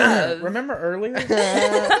well, true love. remember earlier?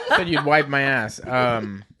 Said you'd wipe my ass.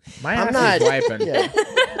 My ass I'm not is wiping. Yeah.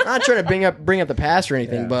 I'm not trying to bring up the past or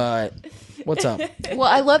anything, Yeah. but what's up? Well,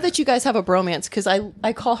 I love that you guys have a bromance, because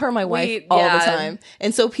I call her my wife all yeah. the time,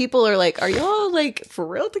 and so people are like, "Are y'all like for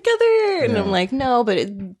real together?" And Yeah. I'm like, "No, but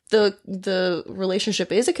the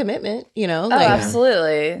relationship is a commitment, you know." Oh, Like,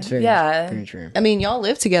 absolutely. Very- Yeah. very true. I mean, y'all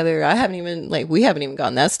live together. We haven't even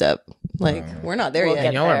gotten that step. Like, we're not there We'll yet.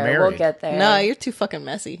 get y'all are there. We'll married. get there. No, you're too fucking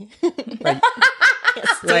messy.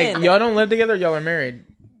 Like, y'all don't live together, y'all are married.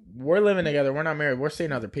 We're living together, we're not married, we're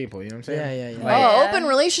seeing other people, you know what I'm saying? Yeah. Like, Oh, open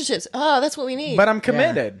relationships. Oh, that's what we need. but I'm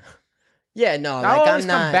committed. Yeah, no, I'll like always I'm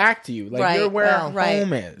come not. back to you. Like, Right, you're where well, right,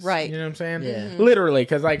 home is. right. You know what I'm saying? Yeah. Literally,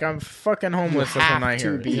 because, like, I'm fucking homeless if I'm have not to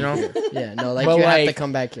here. be You know? here. Yeah, no, like But, you have to like,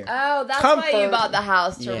 come back here. Oh, that's Comfort. why you bought the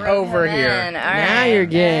house to Yeah. room Over him here. in. All Now right, you're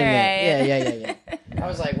getting all it. right. Yeah. I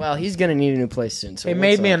was like, well, he's gonna need a new place soon. So He what's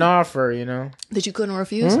made me up? an offer, you know? that you couldn't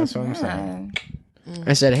refuse. That's what I'm saying.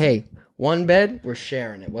 I said, hey, one bed, we're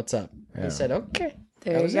sharing it. What's up? He said, okay.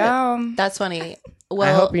 There That you was go. That's funny. I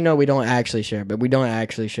Well, hope you know we don't actually share, but we don't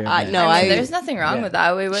actually share. I beds. know. I mean, I there's nothing wrong with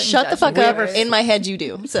that. We wouldn't shut the judge fuck you. up. In my head, you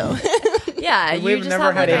do. So Yeah, you We've just never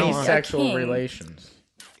have had like any a sexual king relations.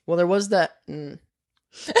 Well, there was that.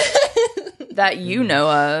 that you know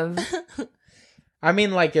of. I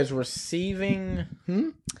mean, like, is receiving.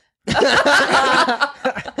 No,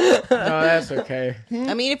 that's okay.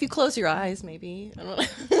 I mean, if you close your eyes, maybe. I don't know.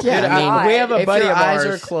 Yeah, I mean, we have a if buddy your of eyes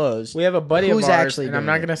ours. are closed. We have a buddy Who's of ours, actually and I'm doing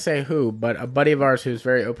not it? gonna say who, but a buddy of ours who's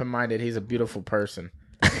very open-minded. He's a beautiful person.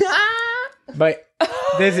 But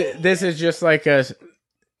this is just like a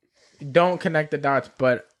don't connect the dots.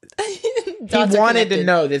 But Dots he are wanted to connected.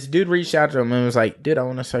 know. This dude reached out to him and was like, "Dude, I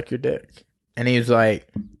want to suck your dick," and he was like,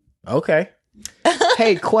 "Okay."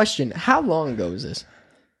 Hey, question: how long ago was this?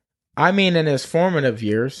 I mean, in his formative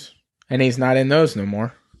years, and he's not in those no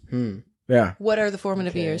more. Yeah, What are the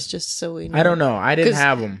formative years? Just so we know. I don't know. I didn't 'Cause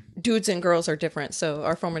have them. Dudes and girls are different, so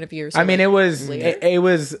our formative years. I are mean, like it was later? it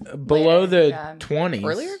was below Later, the yeah. 20s.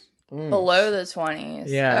 earlier. Below the 20s.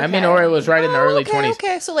 Yeah, I Okay. mean, or it was right in the early okay, 20s.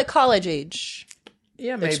 okay, so like college age.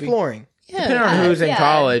 Yeah, maybe. Exploring. Yeah, Depending on who's in yeah.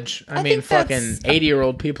 college. I mean, think that's- fucking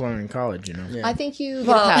 80-year-old people are in college, you know? Yeah. I think you get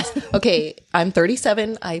Well- a pass. Okay, I'm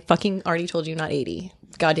 37. I fucking already told you not 80.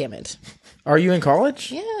 God damn it. Are you in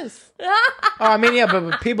college? Yes. Oh, I mean, yeah,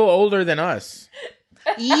 but people older than us.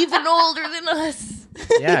 Even older than us.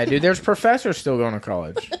 Yeah, dude, there's professors still going to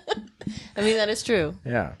college. I mean, that is true.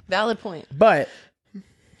 Yeah. Valid point. But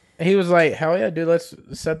he was like, hell yeah, dude, let's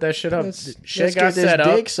set that shit up. Shit Let's got get this set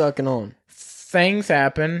up. dick sucking on. Things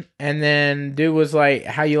happen. And then dude was like,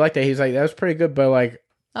 how you like that? He's like, that was pretty good, but like,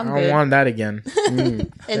 I'm I don't good. want that again.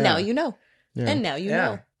 And now you know. And now you Yeah.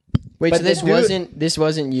 know. Wait, But so this the dude-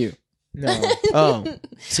 wasn't you. No. Oh,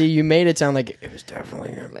 see, you made it sound like it was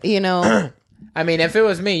definitely him. You know. I mean, if it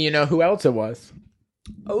was me, you know who else it was.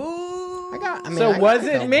 I got. I mean, So I was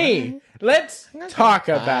got it me? Let's talk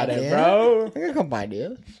about it, idea. bro. I got a couple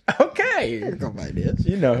ideas. Okay. A couple ideas.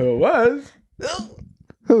 You know who it was.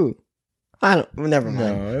 Who? I don't. Never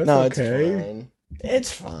mind. No, it's it's okay. fine.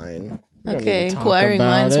 It's fine. We don't Okay, need to talk inquiring about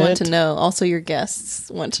minds want it. to know. Also, your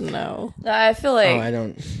guests want to know. I feel like. Oh, I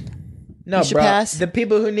don't. No, You should bro. pass. The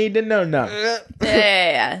people who need to know, no.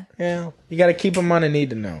 yeah. Yeah. You got to keep them on a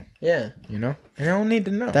need to know. Yeah. You know, they don't need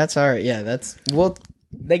to know. That's all right. Yeah. That's. Well.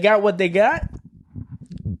 They got what they got.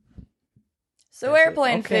 So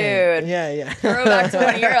airplane food. Yeah. Throw back to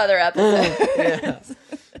one of your other episodes. Yeah.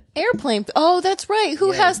 Airplane. Oh, that's right.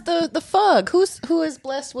 Who has the fug? Who is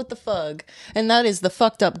blessed with the fug? And that is the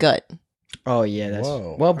fucked up gut. Oh yeah. That's.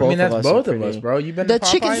 Whoa. Well, both I mean, that's of us. both are of us, pretty- bro. You've been The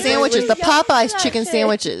to chicken Popeyes? sandwiches, the Wait, y'all Popeyes seen that chicken shit?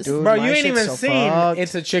 sandwiches. Dude, Bro, my you ain't shit's even so seen fucked.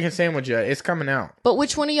 It's a chicken sandwich yet. It's coming out. But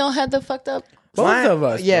which one of y'all had the fucked up? Both My- of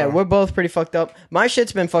us. Yeah, bro. we're both pretty fucked up. My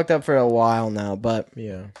shit's been fucked up for a while now, but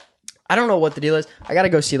Yeah. I don't know what the deal is. I gotta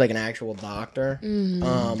go see like an actual doctor.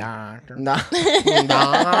 Doctor. Nah.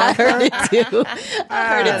 I heard it too. I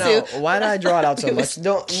heard it too. Why did I draw it out so much?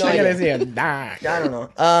 No I gotta idea. see a doctor. I don't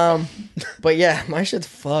know. But yeah, my shit's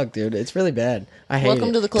fucked, dude. It's really bad. I hate Welcome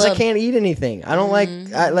it. to the 'Cause I club. can't eat anything. I don't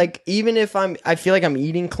like even if I feel like I'm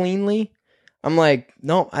eating cleanly. I'm like,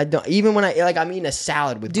 no, I don't. Even when I'm eating a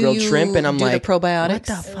salad with Do grilled you shrimp, and I'm do like, the probiotics? what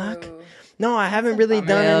the fuck? No, I haven't really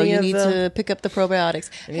done Well, any you of need the. to pick up the probiotics.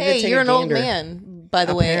 need to Hey, take you're a an old gander. man, by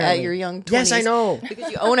the way, at Apparently. your young 20s. Yes, I know.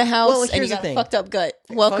 Because you own a house Well, and here's you the got a thing. fucked up gut.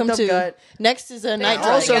 Welcome up to gut. next is a night I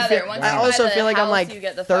drive. also together. feel, Once you I buy also the feel like I'm house, like you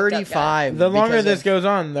get the fucked up guy. 35. The longer because this of- goes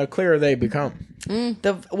on, the clearer they become.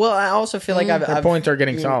 well, I also feel like I've Their points are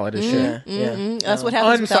getting solid as shit. yeah. That's what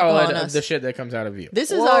happens with alcohol Unsolid on of us. the shit that comes out of you. This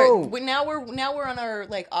is Whoa. now we're on our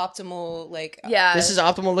like optimal like Yeah. This is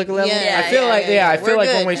optimal liquid level. Yeah. I feel like I We're feel like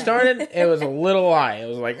good. when we started, it was a little lie. It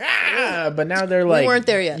was like but now they're like weren't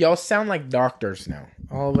there yet. Y'all sound like doctors now.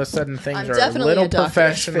 All of a sudden, things I'm are a definitely little a doctor. You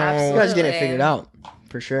professional. guys getting it figured out.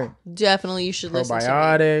 for sure. Definitely, you should listen to me.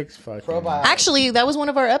 Probiotics, fucking. Probiotics. Actually, that was one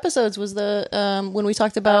of our episodes. Was the when we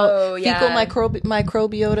talked about fecal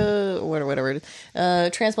microbiota or whatever it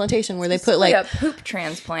is, transplantation, where they put like like a poop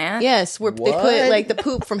transplant. yes, where they What? put like the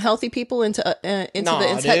poop from healthy people into Nah, the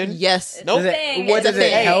inside. dude. Yes, Nope. Thing. What It's a does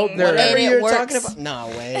it thing. help their- Whatever And it you're works. talking about. No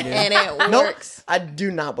way, dude. and it Nope. works. I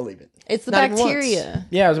do not believe it. It's the Not even once. bacteria.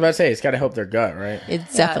 Yeah, I was about to say it's got to help their gut, right? It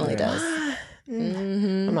definitely Yeah. does.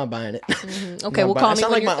 I'm not buying it. Okay, well, call I me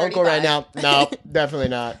sound when like you're my uncle right 35. now. No, definitely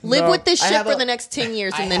not. Live No, with this I shit have for a- the next 10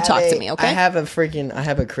 years I and then have talk a- to me, okay? I have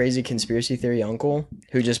a crazy conspiracy theory uncle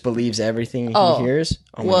who just believes everything Oh. he hears.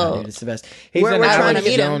 Oh my Whoa. god, dude, it's the best. He's We're an trying Alex to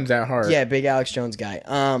get him. Jones at heart. Yeah, big Alex Jones guy.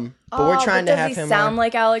 But Oh, we're trying to does have he him sound on.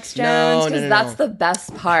 like Alex No, Jones? no, Because no, that's no. the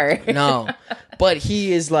best part. No, but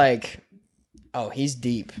he is like, oh, he's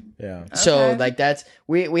deep. Yeah. So Okay. like that's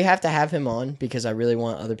we have to have him on because I really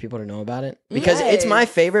want other people to know about it because Nice. it's my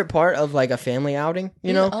favorite part of like a family outing,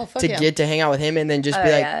 you know, Oh, fuck to yeah. get to hang out with him and then just Oh,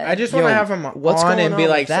 be like, yeah. I just want Yo, to have him what's on going and be on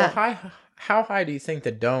like, with so that? how high do you think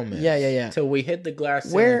the dome is? Yeah. Till we hit the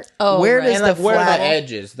glass. Where Oh, where right. does and like the where are flat the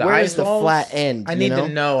edges? The where is the eyeballs? flat end? I you need know?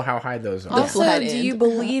 to know how high those are. Also, flat do end. you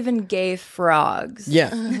believe in gay frogs? Yeah.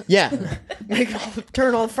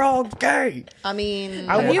 Turn all frogs gay. I mean,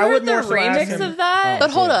 I Have you I heard would the more so ask remix him- of that?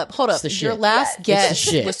 but hold dude. up. It's the Your shit. last the guest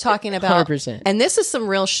shit. was talking about, 100%. and this is some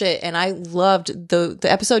real shit. And I loved the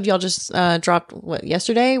episode y'all just dropped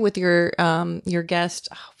yesterday with your guest.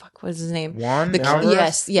 Oh fuck, what is his name? Juan The- Alvarez?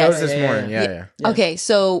 yes. That was this Yeah, morning. Yeah. Okay,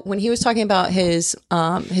 so when he was talking about his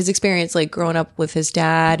experience, like growing up with his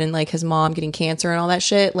dad and like his mom getting cancer and all that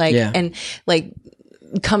shit, like Yeah. and like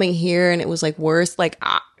coming here and it was like worse. Like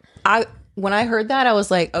I when I heard that, I was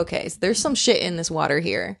like, okay, so there's some shit in this water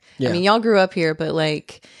here. Yeah. I mean, y'all grew up here, but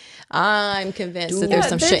like I'm convinced that there's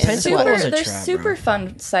some shit in this Pensacola water. is a There's trap, super bro.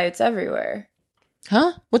 fun sites everywhere.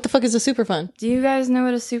 Huh? What the fuck is a super fun? Do you guys know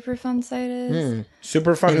what a super fun site is?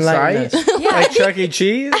 Super fun Enlighten site. us. Like Chuck E.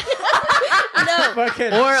 Cheese. No.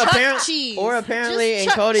 Fucking Or Cheese. apparently Just in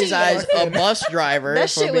Chuck Cody's Cheese. eyes, a bus driver. That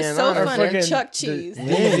if we're shit was being so honest. funny. fucking Chuck Cheese.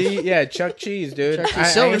 DZ, yeah, Chuck Cheese, dude. Chuck Cheese. I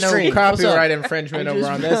Silver ain't no Stream. What's copyright up? infringement over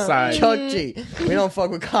on this side. Chuck G. We don't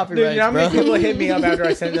fuck with Dude, copyrights, you know how bro. many people hit me up after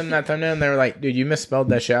I sent them that thumbnail and they were like, dude, you misspelled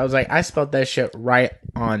that shit. I was like, I spelled that shit right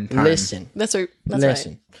on time. Listen. That's right.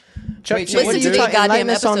 Listen. Chuck Wait, Cheese, Listen what are to you the talking? goddamn Enlighten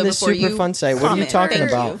us on episode this before super you fun site. What are you comment. talking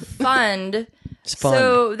Thank about? you. Fund. It's fun.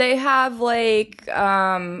 So they have like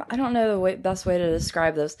I don't know the best way to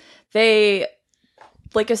describe this. They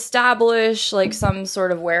like establish like some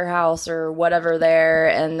sort of warehouse or whatever there,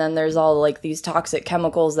 and then there's all like these toxic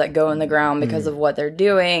chemicals that go in the ground because of what they're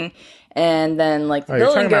doing, and then like the oh, you're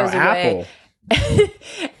building talking goes about away, Apple.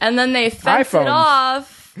 and then they fence iPhones. it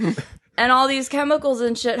off. And all these chemicals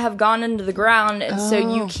and shit have gone into the ground, and so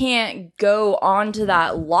you Oh. can't go onto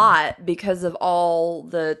that lot because of all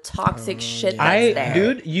the toxic shit that's there.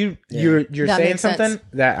 Dude, you're That saying makes sense. something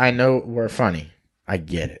that I know were funny. I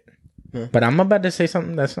get it. But I'm about to say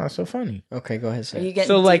something that's not so funny. Okay, go ahead. Are Say you it. getting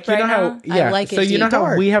So like deep you know right how now? I yeah. like so it you know deep. how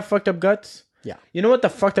Dark. we have fucked up guts? Yeah. You know what the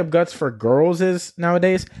fucked up guts for girls is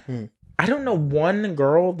nowadays? I don't know one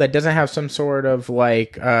girl that doesn't have some sort of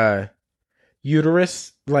like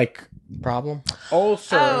uterus like Problem?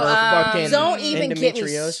 ulcer or fucking Don't even get me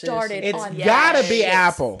Endometriosis. started it's on gotta that be shit.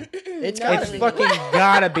 Apple. It's No. got It's fucking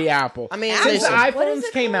gotta be Apple. I mean, Since listen. What is iPhones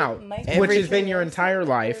it came called? out, Micro- which has been your entire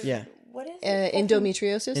life. Yeah. What is it?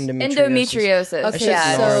 Endometriosis. Endometriosis. Okay,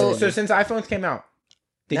 yeah. so- So since iPhones came out,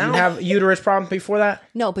 did Now- you have uterus problems before that?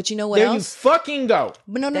 No, but you know what There else? you fucking go.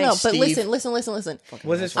 But no. Thanks, But Steve. listen.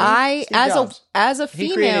 Was this I Steve as Jobs. a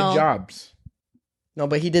he created female, Jobs? No,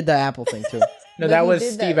 but he did the Apple thing too. No, But that he was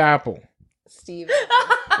did Steve that. Apple. Steve.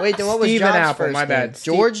 Wait, then what was Steven Jobs' Apple, first my name? bad.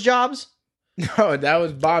 Steve- George Jobs? No, that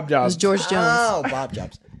was Bob It Jobs. was George Jones. Oh, Bob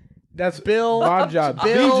Jobs. That's Bill- Bob Jobs.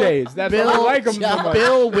 Bill- BJ's. That's why I like him so much.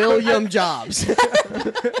 Bill William Jobs.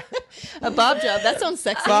 A Bob job. That sounds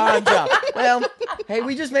sexy. Bob Job. Well, hey,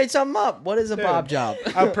 we just made something up. What is a Bob Job?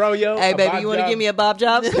 A pro yo. Hey, a baby, Bob you want to Job. give me a Bob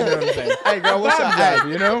job? You know what I'm saying? Hey, girl, what's Bob up? Job,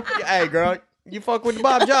 Hey, you know? hey, girl, you fuck with the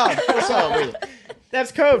Bob Job. What's up with it?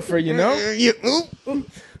 That's code for you know.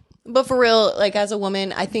 But for real, like as a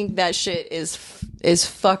woman, I think that shit is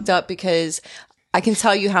fucked up because I can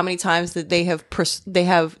tell you how many times that they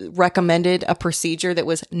have recommended a procedure that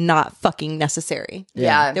was not fucking necessary.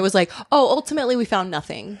 Yeah. There was like, oh, ultimately we found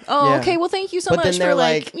nothing. Oh, Yeah. okay, well, thank you so But much then they're for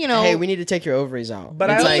like, you know, hey, we need to take your ovaries out. But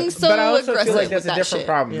It's I, being like, so but I also aggressive feel like that's with a that different shit.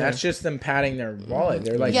 problem. Yeah. That's just them padding their wallet.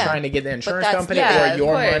 They're like Yeah. trying to get the insurance that's- company yeah, or of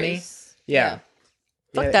your course. money. Yeah.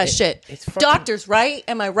 fuck Yeah, that shit. It's fucking Doctors, right?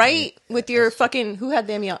 Am I right with your fucking who had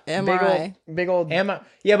the MRI? big old. Emma.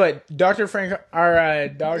 Yeah, but Dr. Frank, our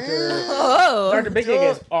Dr. Oh, Dr. Big Dick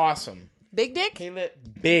is awesome. Big dick?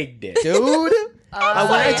 Big dick. Dude. When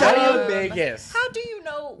I tell The biggest. How do you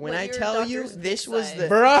know? When what I your tell you, doctor's this big was size? the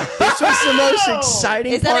Bruh. this was the most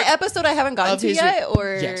exciting Is part. that an episode I haven't gotten of to his- yet?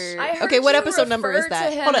 Or Yes. I heard okay, what you episode number is refer that?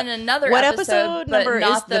 To him Hold in on. another What episode, episode but number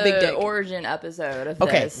not is the big dick? origin episode of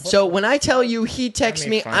Okay, this. so when I tell you, he texts Let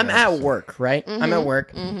me me. find I'm that at episode. work, right? I'm at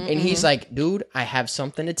work, and he's like, "Dude, I have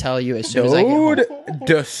something to tell you as soon as I get home." Dude,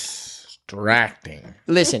 distracting.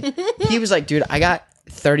 Listen, he was like, "Dude, I got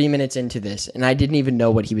 30 minutes into this, and I didn't even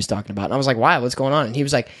know what he was talking about." And I was like, "Why? What's going on?" And he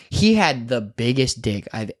was like, "He had the biggest dick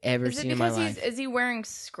I've ever is it seen in my because life." is he wearing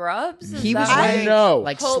scrubs? Is He was that why- wearing know.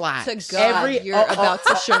 like Hope slacks. to God you're about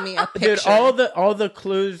to show me a picture. Dude, all the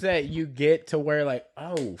clues that you get to where like,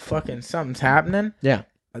 oh, fucking something's happening. Yeah,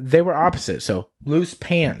 They were opposite. So loose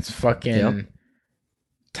pants, fucking Yep.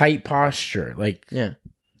 tight posture, like yeah.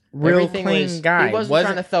 real Everything clean was- guy. he wasn't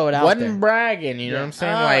trying to throw it out Wasn't there. bragging. You know what I'm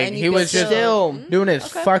saying? Oh, like and you he could was just Still, doing his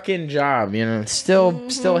Okay. fucking job. You know.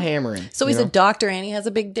 still hammering. so he's you a doctor and he has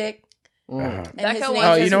a big dick. Uh, And his Becca name wants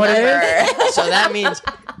Oh, his you know what it number. So that means,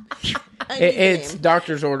 I need the it's name.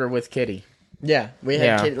 doctor's order with Kitty. yeah, we had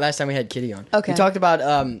Yeah. Kitty, last time we had Kitty on. Okay. we talked about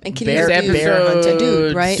And Kitty bear, is a dude. bear Episode hunting.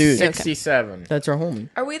 Dude, right? Dude. 67. That's our homie.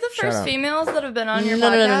 Are we the Shut first up. females that have been on your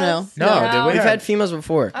No, podcast? no, no, no, No, dude, We've Yeah. had females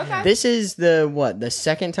before. Okay. This is the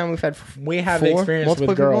second time we've had. We have Four? experience Multiple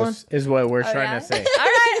with people girls, is what we're Oh, trying yeah? to say. All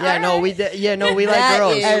right. Yeah, all no, right. we did. Yeah, no, we like That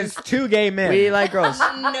girls. is- As two gay men, We like girls.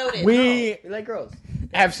 Noted. we We like girls.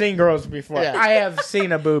 have seen girls before. Yeah. I have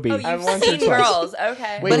seen a boobie. Oh, I've you've once or seen twice. girls.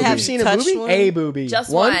 Okay. Wait, But you've have you seen a touched boobie? one? A boobie.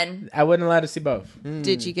 Just One? one. I wasn't allowed to see both.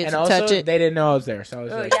 Did you get And to also, touch it? they didn't know I was there, so I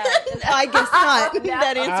was Oh, like, yeah. I guess not.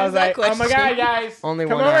 That answers I was that like, question. oh my god, guys, Only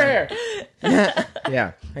come one over eye. here.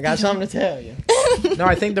 Yeah. I got something to tell you. No,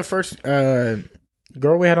 I think the first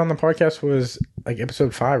girl we had on the podcast was like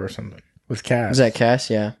episode 5 or something with Cass. Was that Cass?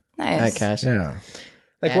 Yeah. Nice. That Cass. Yeah.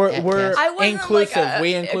 Like At we're Cass. I wasn't inclusive. like,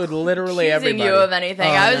 we include literally accusing everybody. you of anything.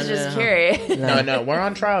 Oh, I no, was no, just no. curious. No, we're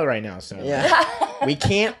on trial right now, so Yeah. We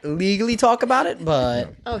can't legally talk about it,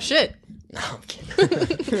 but Oh shit! no, I'm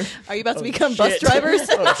kidding. Are you about to become bus shit. drivers?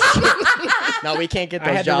 No, we can't get I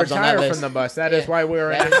those had to jobs on that retire list. from the bus. That is Yeah. why we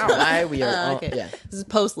were in That the is house. why we are. okay. Yeah. This is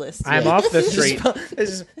post list. I'm off the street,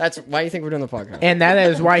 That's why you think we're doing the podcast. and that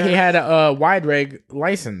is why he had a wide rig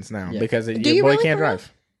license now Yeah. because your you boy really, can't for real?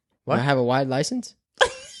 drive. I have a wide license.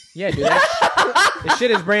 Yeah, dude. This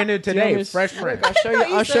shit is brand new today. Fresh print. I'll show you. you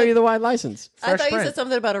I'll show said- you the wide license. I Fresh thought you print. said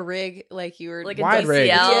something about a rig, like you were Like a Wide DCL.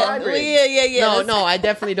 rig. yeah, yeah. No, that's- no, I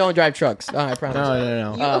definitely don't drive trucks. Oh, I promise.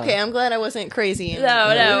 No. You, okay, I'm glad I wasn't crazy. And, No,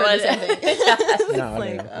 you no, heard it something. wasn't. No,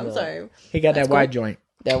 Like, no. I'm sorry. He got that cool. wide joint.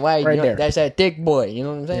 That wide, Right there. that's that thick boy. You know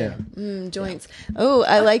what I'm saying? Yeah. Joints. Oh,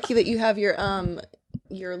 I like that you have your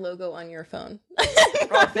logo on your phone.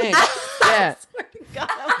 Oh, thanks. Yeah,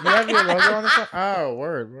 You have your logo on the phone? Oh,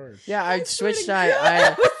 word. yeah. I switched.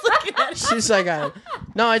 I she's like,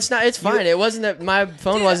 no, it's not. It's fine. It wasn't that my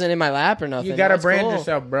phone wasn't in my lap or nothing. You gotta That's brand cool.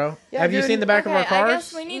 yourself, bro. Yeah, have you dude. seen the back of our I cars?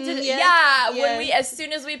 guess we need to. Yeah. Yeah, Yeah. as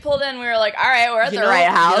soon as we pulled in, we were like, all right, we're at You the know- right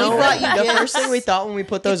house. You know brought what? you The gifts. first thing we thought when we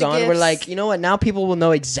put those the on, we're gifts. like, you know what? Now people will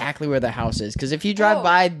know exactly where the house is. Because if you drive Oh.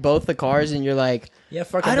 by both the cars and you're like, Yeah,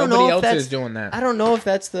 fucking I don't nobody know if else that's- is doing that. I don't know if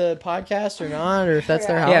that's the podcast or not, or if that's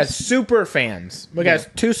their house. Yeah, super fans. We got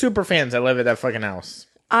 2 super fans that live at that fucking house.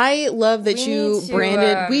 I love that We you need to,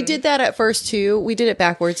 branded. We um, did that at first too. We did it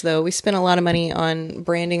backwards though. We spent a lot of money on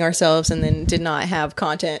branding ourselves and then did not have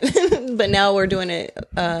content. But now we're doing it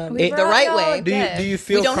We the brought right y'all way. a Do gift. you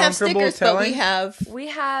feel We don't have comfortable stickers, telling? but we have. We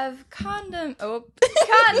have condom. Oh,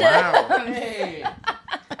 Wow. condom.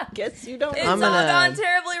 I guess you don't. It's I'm all gonna- gone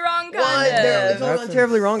terribly wrong. What? It's Condom. all gone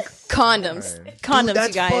terribly wrong. Condoms. Condoms, that's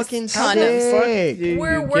you guys. fucking Condoms. sick.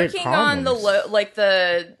 We're working on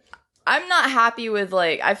the I'm not happy with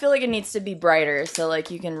I feel like it needs to be brighter so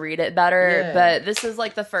you can read it better. Yeah. But this is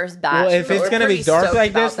the first batch. Well, if but it's we're gonna be pretty dark stoked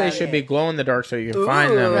like this, about they that. should be glow in the dark so you can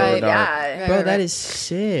find them in right, the dark. Yeah. Bro, that is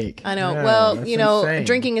sick. I know. Yeah, well, that's you know, insane.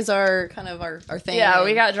 drinking is our kind of our thing. Yeah, we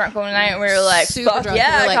and got drunk one night and we were like, Super fuck drunk.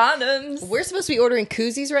 yeah, We were like, condoms. We're supposed to be ordering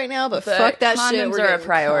koozies right now, but But fuck that shit. condoms We're are a getting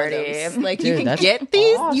priority. condoms. Like Dude, you can that's get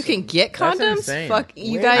these. awesome. You can get That's condoms. insane. Fuck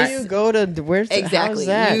you Where guys. do you go to? Where's the, Exactly.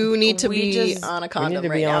 How's that? You need to We be just- on a we condom need to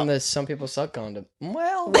right be now. on the some people suck condom.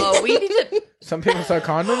 Well, we need to. Some people sell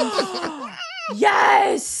condoms.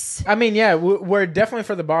 Yes! I mean, yeah, we're definitely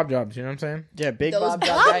for the bob jobs. You know what I'm saying? Yeah, big Those Bob Bob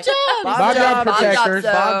Job guy. jobs! Bob job Bob protectors. jobs,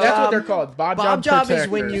 though. That's what they're called. Bob Bob job protectors. is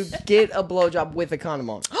when you get a blowjob with a condom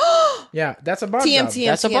on. Yeah, that's a Bob TM, job. TM,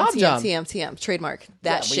 That's a TM, Bob TM, job. TM, TM. Trademark.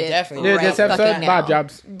 That Yeah, we shit. definitely- Dude, Right this episode fucking is Bob now.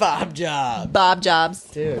 jobs. Bob job. Bob Jobs.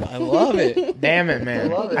 Dude, I love it. Damn it, man.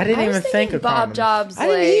 love it. I didn't I was even think thinking of Bob comedy. Jobs. I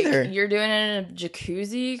didn't like either. you're doing it in a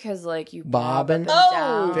jacuzzi because like you Bobbing. bob up and Oh,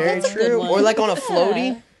 down. Very That's a good true. one. Or like on a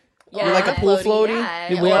floaty. Yeah. Or like a pool floaty. Yeah.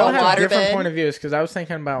 Dude, we Or all a have different waterbed. point of views because I was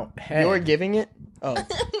thinking about head. You're giving it? Oh,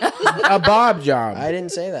 a Bob job. I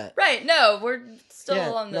didn't say that. Right. No, we're still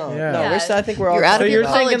Yeah, on the. no, Yeah. no. I think we're all You're out so of talking your you're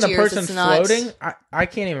about- thinking the college years, person's it's not- floating? I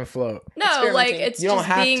can't even float. No, Experimenting. like it's You don't just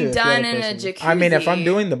have to being if the done other in a person- jacuzzi. I mean, if I'm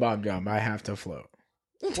doing the Bob job, I have to float.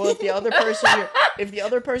 Well, if the other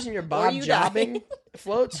person you're Bob you die. jobbing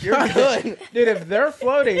floats, you're good. Dude, if they're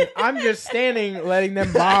floating, I'm just standing letting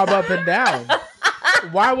them bob up and down.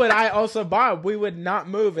 Why would I also bob? We would not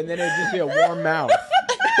move and then it would just be a warm mouth.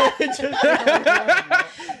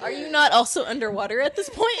 Are you not also underwater at this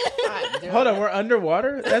point? Hold on, we're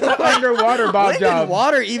underwater? That's an underwater Bob When job. did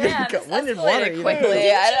water even? Yeah, When did escalated water even? quickly.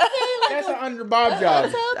 That's an under Bob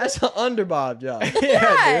job. That's an under Bob job.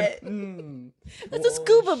 Yeah, dude. That's a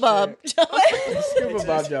scuba Bob. Scuba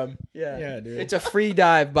Bob job. Yeah, Yeah, dude. It's a free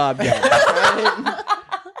dive Bob job.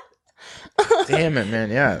 Damn it, man.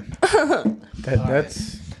 Yeah.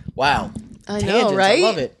 That's. Wow. I know, Tangents, right? I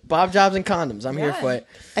love it. Bob jobs and condoms. I'm here Yeah. for it.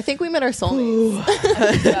 I think we met our soulmates.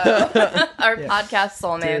 Our podcast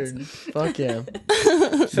soulmates. Dude, fuck yeah.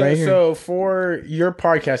 So, Right here. so for your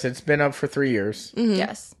podcast, it's been up for 3 years.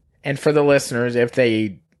 Yes. And for the listeners, if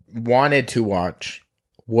they wanted to watch,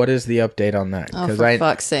 what is the update on that? Oh, for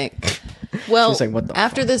fuck's sake. Well, She's like, what the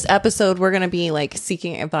after this episode, we're going to be like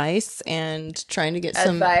seeking advice and trying to get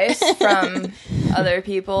some Advice from other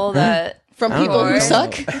people that from I don't people know. who I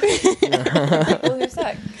suck. people who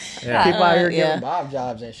suck. Yeah. people out here yeah. giving Bob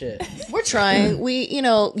jobs and shit. We're trying.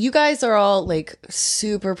 You guys are all like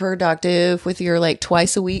super productive with your like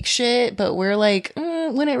twice a week shit, but we're like,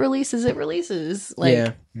 when it releases, it releases. Like,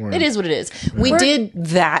 Yeah. it is what it is. We did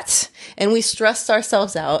that and we stressed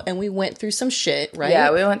ourselves out and we went through some shit, right?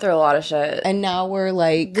 Yeah, we went through a lot of shit. and now we're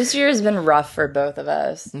like, This year has been rough for both of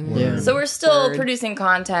us. Yeah. So we're still producing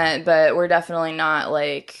content, but we're definitely not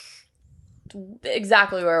like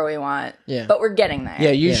exactly where we want. Yeah. But we're getting there. Yeah,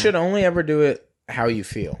 you Yeah. should only ever do it how you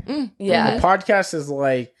feel. Yeah. The podcast is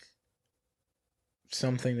like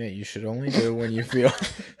something that you should only do when you feel.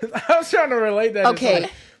 I was trying to relate that. It's Okay.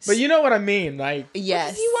 like- but you know what I mean. Like,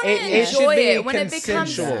 yes. You want it to should enjoy be it when it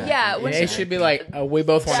becomes consensual. when it should be like, we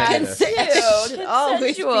both want to do this. Consensual. Should always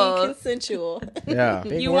be Consensual. consensual. Yeah.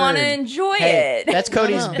 Big You word. want to enjoy Hey, it. that's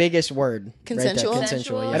Cody's know. biggest word. Right there, Consensual?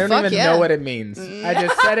 Consensual. I Yeah. don't Fuck even yeah. know what it means. I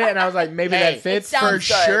just said it and I was like, maybe Hey, that fits. it sounds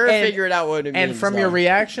For good. sure, And- figured out what it means. And from your though.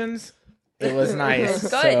 reactions, it was nice. Good.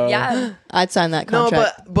 So- Yeah. I'd sign that No,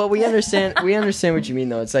 contract. but we understand what you mean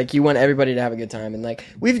though. It's like you want everybody to have a good time, and like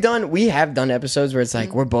we have done episodes where it's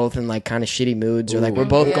like we're both in like kind of shitty moods, or like we're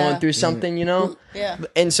both Yeah. going through something, you know. yeah.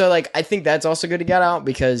 And so like I think that's also good to get out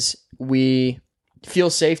because we feel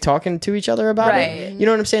safe talking to each other about Right. it. You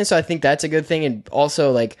know what I'm saying? So I think that's a good thing, and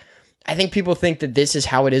also like I think people think that this is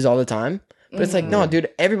how it is all the time. But it's like, no, dude,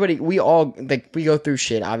 everybody, we all, like, we go through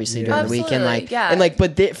shit, obviously, during the week. And, Absolutely, like, yeah. and, like,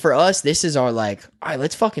 but for us, this is our, like, all right,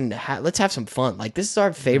 let's fucking, let's have some fun. Like, this is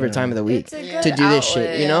our favorite time of the week It's a good to do this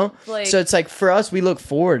shit, you know? outlet. Like- so it's like, for us, we look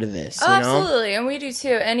forward to this, you know? Absolutely, and we do too.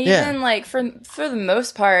 And even Yeah. like for the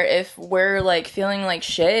most part, if we're like feeling like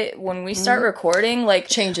shit when we start recording, like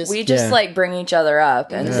Changes. we just Yeah. like bring each other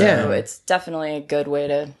up, and so Yeah. it's definitely a good way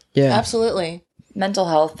to Yeah. Absolutely. mental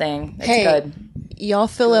health thing. It's Hey. good. Y'all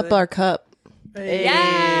fill up our cup.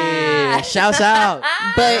 Yeah. Shouts out.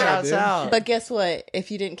 But Shouts out. but guess what? If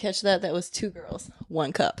you didn't catch that, that was 2 girls,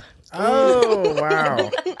 1 cup. Oh, wow.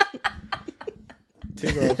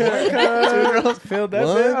 2 girls. 1 cup. 2 girls filled that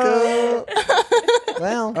One bit up. cup.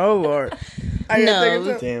 Well, Oh, Lord.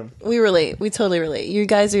 No, damn. we relate. We totally relate. You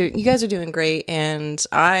guys are doing great, and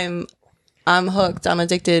I'm hooked. I'm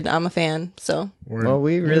addicted. I'm a fan. So Well,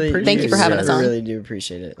 we really Thank you for having us we on. really do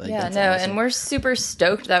appreciate it. Like, Yeah, that's no, awesome. and we're super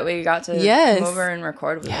stoked that we got to Yes. come over and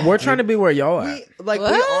record with you. We're trying to be where y'all at. like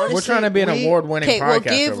What? we honestly, We're trying to be an award-winning okay, podcast. well,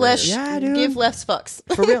 give over less. here. Yeah, dude. Give less fucks.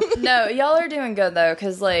 for real. No, y'all are doing good though,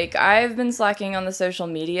 because like I've been slacking on the social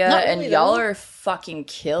media, Not and really, y'all though. are fucking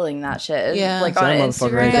killing that shit. Yeah. like That on motherfucker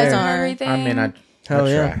Instagram right You guys there. and are. everything. I mean, I Hell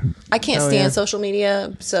yeah. try. I can't Hell stand yeah. social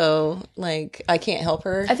media, so like I can't help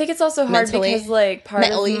her. I think it's also hard Mentally. because like part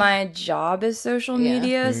Mentally. of my job is social Yeah.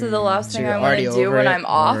 media, so the last thing you're I want already to do over when it, I'm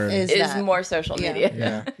off or- is that. more social Yeah. media.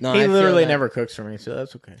 Yeah. No, I He feel literally that. never cooks for me, so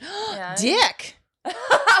that's okay. Yeah. Dick.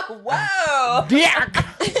 Whoa! Dick!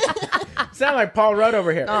 Sound like Paul Rudd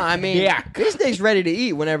over here. No, I mean, Dick. this nigga's ready to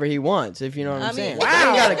eat whenever he wants, if you know what I'm I saying. mean, I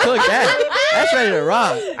ain't gotta cook that. That's ready to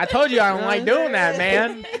rock. I told you I don't like doing that,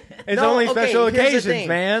 man. It's No, only okay, special here's the occasions, thing.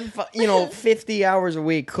 man. 50 hours a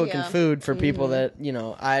week cooking Yeah. food for people that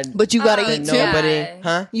I. But you gotta eat too. nobody, Yeah.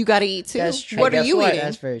 huh? You gotta eat too. That's true. What are Guess you what? eating?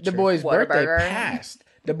 That's very The true. boy's birthday Whataburger. passed.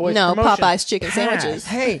 The boy's No, promotion Popeye's chicken passed. sandwiches.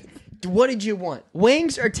 Hey, what did you want?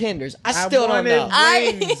 Wings or tenders? I still don't wanted know.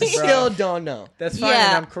 wings, bro. Still don't know. That's fine.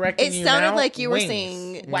 And I'm correcting it you sounded now. like you were Wings.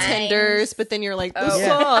 saying Wings. tenders, but then you're like the Oh. Yeah.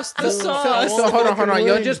 sauce, the So- sauce. So hold on.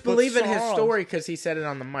 You'll Wings, just but believe in his sauce. story because he said it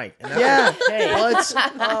on the mic. And that's Yeah. okay. What's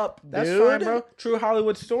up, That's dude? fine, bro. True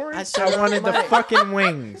Hollywood story. I said it on wanted the the mic. fucking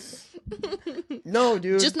wings. No,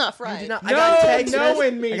 dude. Just not You fried. did not- No, I got text no mess-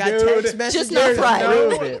 in me, I got dude. text messages Just not that fried.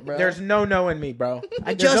 prove it, bro. There's no in me, bro.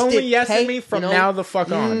 I There's just only did. yes Hey, in me from you know- now the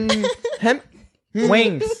fuck on. Hem-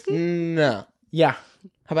 Wings. No. Yeah. How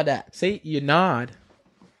about that? See, you nod.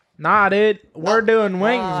 Nodded. We're doing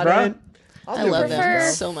wings, bro. Nodded. I love them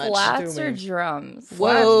Prefer so much. flats Do or wings. drums?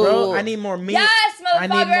 Whoa. Bro, I need more meat. Yes, I motherfucker!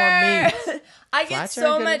 need more meat. I get Flats are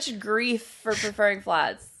so good. much grief for preferring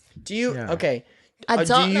flats. Do you? Yeah. Okay. I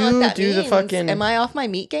don't do know you what that do means. the fucking? Am I off my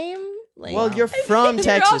meat game? Like, Well, you're from You're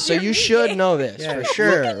Texas, off so your you meat should game. know this Yeah. for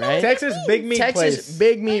sure, right? Texas big meat Texas, place.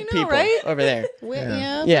 big meat I know, people right? over there.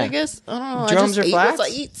 yeah, Yeah. I guess. I don't know. Drums I or just eat what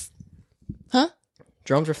flats? I eat. Huh?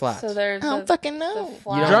 Drums or flats? So there's I don't fucking know.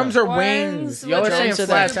 flat Drums are ones wings. with Y'all are the- saying Drums are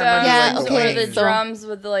flats. the- I'm gonna Yeah, be like, okay, Or the wings. so- drums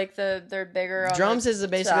with they're bigger. On Drums the is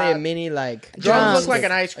basically a top. mini like. Drums Drums. look like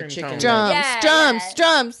an ice cream chicken cone. Drums, Yeah, drums, yeah.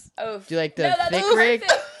 drums. Oh, Do you like the no, that's thick perfect.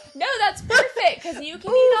 rig? No, that's perfect because you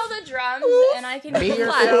can eat all the drums and I can Be eat the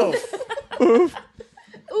yourself. flats.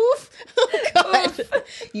 Oof. Oh, God.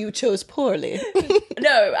 You chose poorly.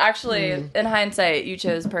 No, actually, in hindsight, you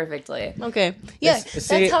chose perfectly. Okay. Yeah. It's-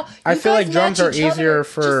 see, that's how I you feel guys like drums match are each other, easier just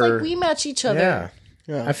for- like we match each other. Yeah.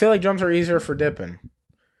 Yeah. I feel like drums are easier for dipping.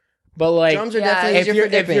 But like, Drums are Yeah, definitely if easier you're for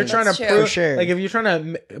dipping. if you're trying That's to true. prove, For sure. like if you're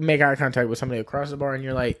trying to make eye contact with somebody across the bar and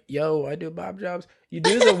you're like, "Yo, I do Bob Jobs," you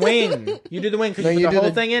do the wing. You do the wing because No, you you put the do whole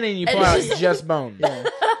the- thing in and you pull out just bone.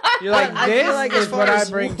 You're like, I this feel like is what I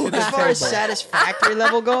bring to the as far table. as satisfactory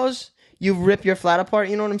level goes, you rip your flat apart.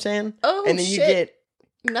 You know what I'm saying? Oh, and then you shit.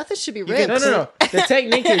 get. Nothing should be can- ripped. No. The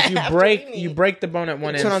technique is you After break eating. the bone at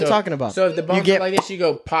one That's end. what I'm So- talking about. So if the bone's get- like this, you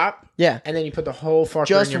go pop, Yeah. and then you put the whole fucker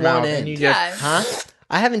Just in your one mouth, end. and you Yeah. just. Huh?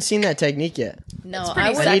 I haven't seen that technique yet. No, pretty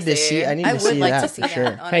I would. I need to Sexy. see. I need I to would see like that to see for that.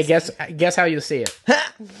 sure. Hey, honestly. guess how you see it?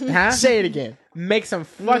 Huh? Say it again. Make some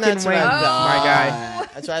fucking That's wings, what I thought. my guy.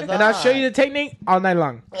 That's what I thought. And I'll show you the technique all night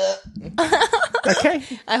long. Okay.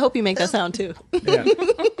 I hope you make that sound too. Yeah.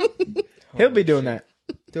 He'll be doing that.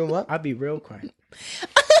 Doing what? I'll be real quiet.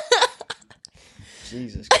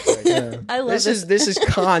 Jesus Christ. I love This is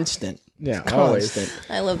constant. Yeah, always. Constant.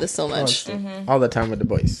 I love this so much. All the time with the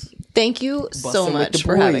boys. Thank you so Bustin' with much the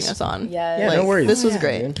for having boys. us on. Yeah. Yeah, no Like, worries. This was Yeah,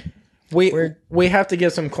 great. dude. We have to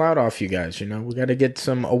get some clout off you guys, you know? We got to get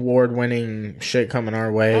some award-winning shit coming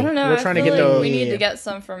our way. I don't know. We're I trying to feel get like those. we need to get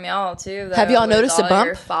some from y'all too. Though, Have y'all with noticed a all bump?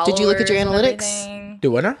 your Did you look at your followers and analytics? everything.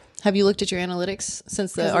 Do what now? Have you looked at your analytics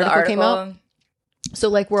since the 'Cause of article, came out? So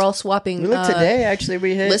like we're all swapping We looked today. Actually,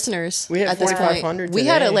 we hit. listeners. We hit at this point. 4,500 We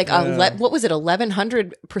had a today. like what was it,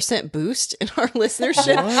 1,100% boost in our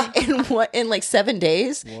listenership in like 7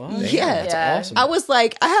 days. What? Yeah. That's Yeah. awesome. I was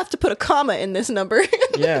like, I have to put a comma in this number.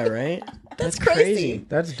 Yeah, right. That's crazy.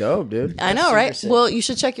 That's dope, dude. I know, super right? sick. Well, you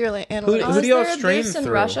should check your analytics. Who do y'all is there a stream boost in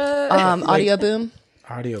through? Russia? Audio Boom.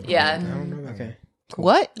 Audio. Yeah. I don't know that. Okay.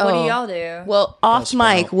 What? What Oh. do y'all do? Well, off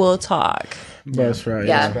mic, we'll talk. That's right.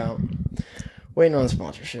 Yeah. About waiting on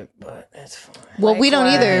sponsorship, but it's fine. Well, we don't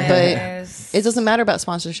either, but Likewise. it doesn't matter about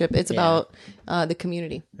sponsorship. It's Yeah. about the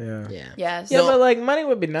community. Yeah. Yeah. Yes. Yeah, but like money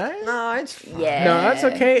would be nice. No, it's fine. Yeah. No, that's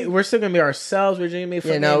okay. We're still gonna be ourselves. We're just gonna be Yeah,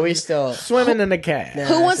 fucking no, we still. swimming in the cash. Yeah.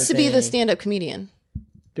 Who that's wants the to be the thing. stand-up comedian?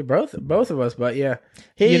 Dude, both of us, but yeah.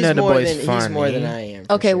 He's you know the more boy's than he's funny. more than I am.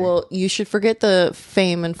 for Okay, sure. well, you should forget the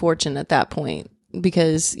fame and fortune at that point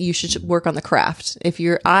because you should work on the craft.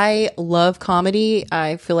 I love comedy.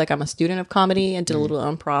 I feel like I'm a student of comedy. I did a little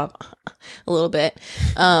improv, a little bit.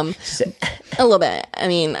 A little bit. I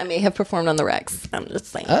mean, I may have performed on the Rex. I'm just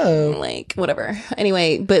saying. Uh-oh. Like, whatever.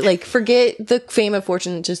 Anyway, but like, forget the fame and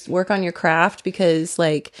fortune. Just work on your craft because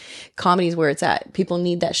like comedy is where it's at. People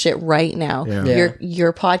need that shit right now. Yeah. Yeah.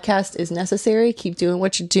 Your podcast is necessary. Keep doing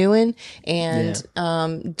what you're doing and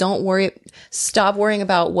don't worry. Stop worrying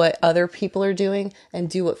about what other people are doing and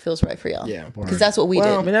do what feels right for y'all. Yeah. Because that's what we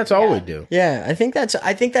I did. mean, that's all we do. Yeah, I think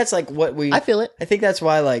that's like what we. I feel it. I think that's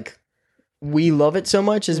why like we love it so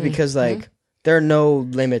much is because like there are no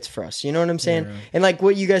limits for us. You know what I'm saying? And like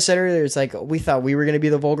what you guys said earlier, it's like we thought we were gonna be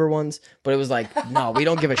the vulgar ones, but it was like, no, we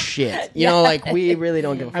don't give a shit. You know, like we really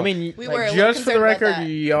don't give a fuck. I mean, We were a little just for the concerned about record, that.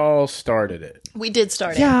 y'all started it. We did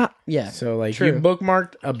start it. yeah. So like True. you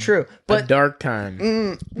bookmarked a True, a but- dark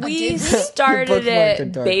time. We started bookmarked a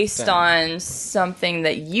it dark based on something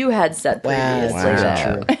that you had said Wow, previously. that's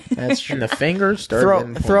Wow. though. true. That's true. And the fingers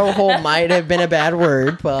started. Throw hole might have been a bad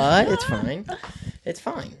word, but it's fine. It's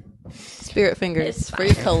fine. Spirit fingers. It's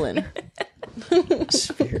Free colon.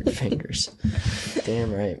 Spirit fingers.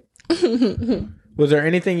 Damn right. Was there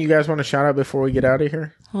anything you guys want to shout out before we get out of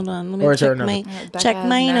here? Hold on. Let Or me is there check my another? check Becca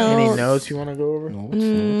my has notes. Any notes. notes you want to go over?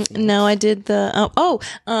 No, I did the.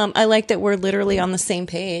 I like that we're literally on the same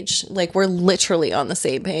page. Like we're literally on the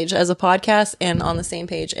same page as a podcast and on the same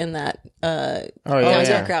page in that Oh volunteer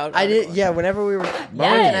yeah. crowd. I did. Yeah. Whenever we were looking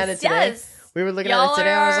at it today, we were looking Y'all at it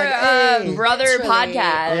today. I was like, are hey. brother It's really- podcast.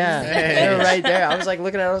 Yeah, they were right there. I was like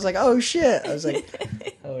looking at it. I was like, oh shit. I was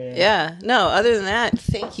like, oh yeah. Yeah. No. Other than that,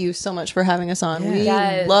 thank you so much for having us on. We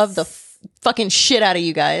Yes. love the fucking shit out of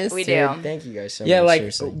you guys. We Dude, do. thank you guys so Yeah, much. like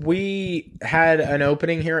seriously. we had an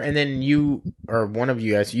opening here, and then you or one of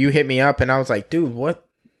you guys, you hit me up, and I was like, dude, what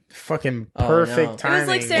fucking Oh, perfect no. It timing. was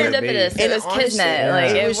like would it be? serendipitous. It And was honestly, kismet.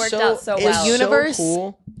 Like it it was worked so- out so it's well. Universe so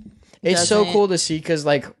cool. It's so doesn't- cool to see because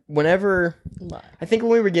like whenever I think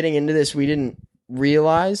when we were getting into this, we didn't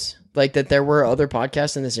realize like that there were other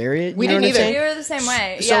podcasts in this area. We You know didn't what I'm either. saying? We were the same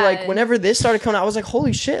way. So yeah. like whenever this started coming out, I was like,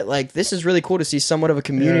 holy shit, like this is really cool to see somewhat of a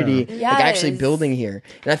community like actually Yes. building here.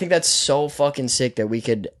 And I think that's so fucking sick that we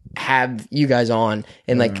could have you guys on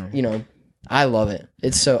and like, you know, I love it.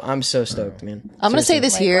 I'm so stoked, man. I'm gonna say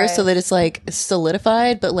this here so Likewise. that it's like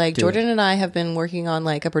solidified, but like Jordan and I have been working on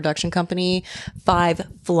like a production company, 5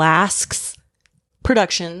 Flasks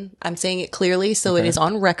production. I'm saying it clearly so it is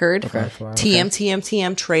on record.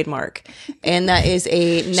 TM trademark. And that is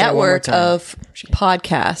a it one more network time. of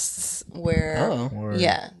podcasts where Oh.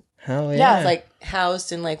 yeah. Hell Yeah. yeah. It's like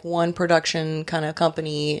housed in like one production kind of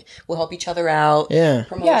company. We'll help each other out. Yeah.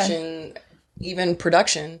 Promotion, even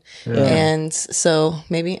production. And so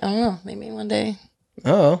maybe I don't know, maybe one day.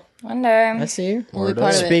 Oh, One day. I see you. We'll be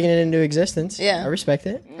part of it. Speaking it into existence. Yeah. I respect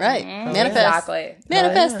it. Right. Manifest. Exactly.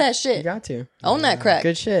 Manifest yeah. that You shit. got to. Own that crack.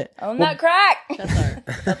 Good shit. Own that crack.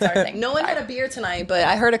 That's our thing. No one had a beer tonight, but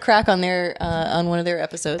I heard a crack on their on one of their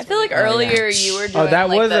episodes. I feel like earlier you were doing. that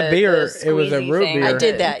like, was a the- beer. the It was a squeezy root thing. beer. I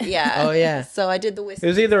did that, yeah. Oh yeah. So I did the It whiskey.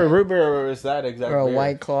 was either a root beer or it was that exact Or a beer.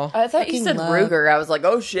 White Claw. I thought you Fucking said love. Ruger. I was like,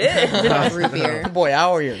 oh shit. root beer. Boy,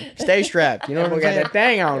 how are you? Stay strapped. You know what I'm We got saying? that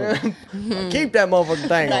thing on. it. Keep that motherfucking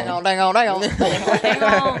thing Dang on. on, dang on, dang on. Hang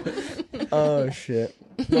on. Oh shit.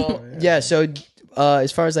 Well, yeah. So,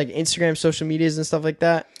 as far as like Instagram, social medias, and stuff like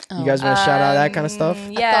that, you guys want to shout out that kind of stuff?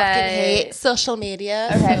 Yeah. Fucking hate social media.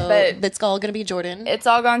 Okay, so but- that's all gonna be Jordan. It's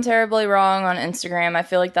all gone terribly wrong on Instagram. I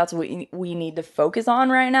feel like that's what we need to focus on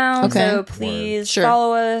right now. Okay. So please Sure.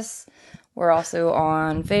 follow us. We're also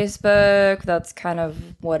on Facebook. That's kind of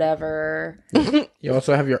whatever. You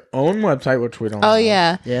also have your own website, which we don't. Oh have.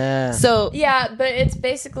 yeah. Yeah. So Yeah, but it's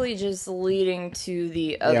basically just leading to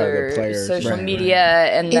the the other players. social Right, media,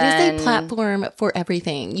 and it then is a platform for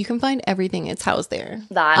everything. You can find everything. It's housed there.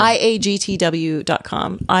 That.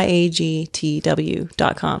 IAGTW.com.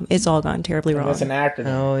 IAGTW.com. It's all gone terribly wrong. That's an acronym.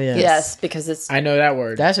 Oh yeah. Yes, because it's I know that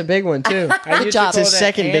word. That's a big one too. I used job. to call It's the that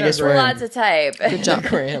second biggest anagram. word. lots of type. Good job.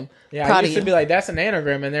 Graham. Yeah, Proud I of used to you. be like, that's an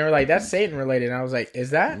anagram, and they were like, that's Satan related. And I was like,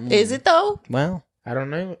 is that? Is it though? Wow. I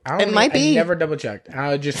don't know. I don't It might be. I never double checked.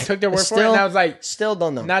 I just took their word for it, Still- and I was like, Still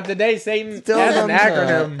don't know. not today, Satan. Still That's an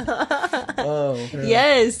don't know. acronym. Oh.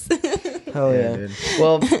 Yes. Hell yeah. dude.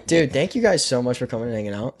 Well, dude, thank you guys so much for coming and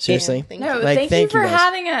hanging out. Seriously. Thank No, you. Like, thank you thank you for guys.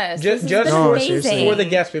 having us. Just, This has been No, amazing. seriously. for the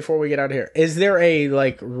guests before we get out of here, is there a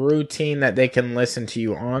like routine that they can listen to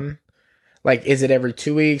you on? Like, is it every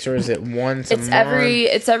 2 weeks or is it once a It's month?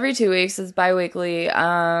 every 2 weeks. It's bi-weekly.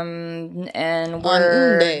 And On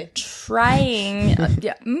we're day. trying.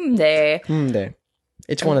 Day. Day.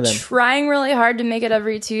 It's one of them. Trying really hard to make it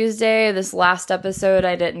every Tuesday. This last episode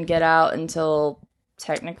I didn't get out until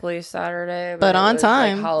technically Saturday, But it on was, like,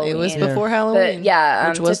 time. It Halloween. was before Halloween. But yeah,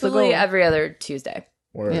 which was the typically goal. every other Tuesday.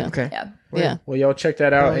 Word. Yeah. Okay. Yeah, Yeah. Well, y'all check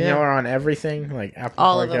that out, Oh, and yeah. y'all are on everything, like Apple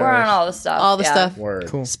All of them. Podcasts. we're on all the stuff. All the yeah. stuff. Word.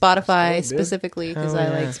 Cool. Spotify That's cool, dude. specifically because Hell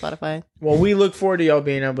I yeah. like Spotify. Well, we look forward to y'all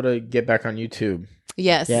being able to get back on YouTube.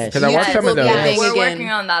 Yes. Yes. 'Cause I watched Yes, some of those. yeah, Thing we're again. working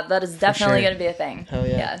on that. That is definitely sure. going to be a thing. Hell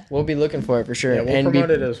yeah. We'll be looking for it for sure. Yeah, we'll and promote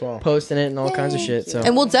be it as well. posting it and all kinds of shit. So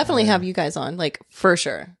And we'll definitely have you guys on, like for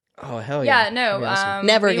sure. Oh hell yeah. Yeah, no. That'd be awesome.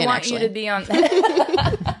 Never we again, want actually. you to be on.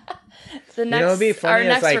 The next, it'd be funny our is,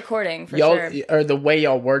 next like, recording for y'all sure. or the way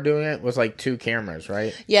y'all were doing it was like 2 cameras,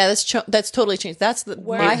 right? Yeah, that's totally changed. That's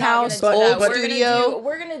We're my not gonna house, do that. old We're gonna studio.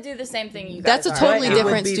 we're gonna do the same thing you guys That's a are. totally But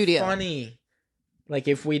different it would be studio. Funny, like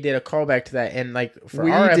if we did a callback to that, and like for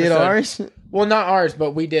We our did episode, ours. Well, not ours,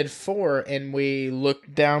 but we did 4, and we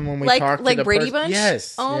looked down when we talked like to the Brady person. Bunch.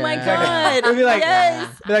 Yes. Oh my Yeah. god. We'd be like, yes.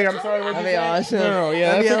 be like, I'm sorry. What That'd you be say? awesome. No,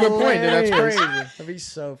 yeah, That'd that's a be good point, dude. That's hilarious. crazy. That'd be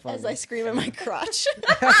so funny. As I scream in my crotch.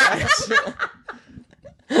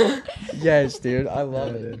 Yes, dude. I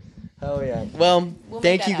love it. Hell yeah. Well, We'll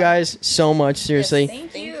thank make you that guys so much. Seriously.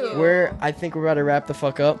 Thank Thank you. you. I think we're about to wrap the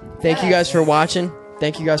fuck up. Thank you guys for watching.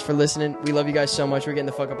 Thank you guys for listening. We love you guys so much. We're getting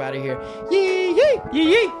the fuck up out of here. Yee yee. Yee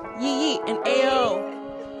yee. Yee yee and AO.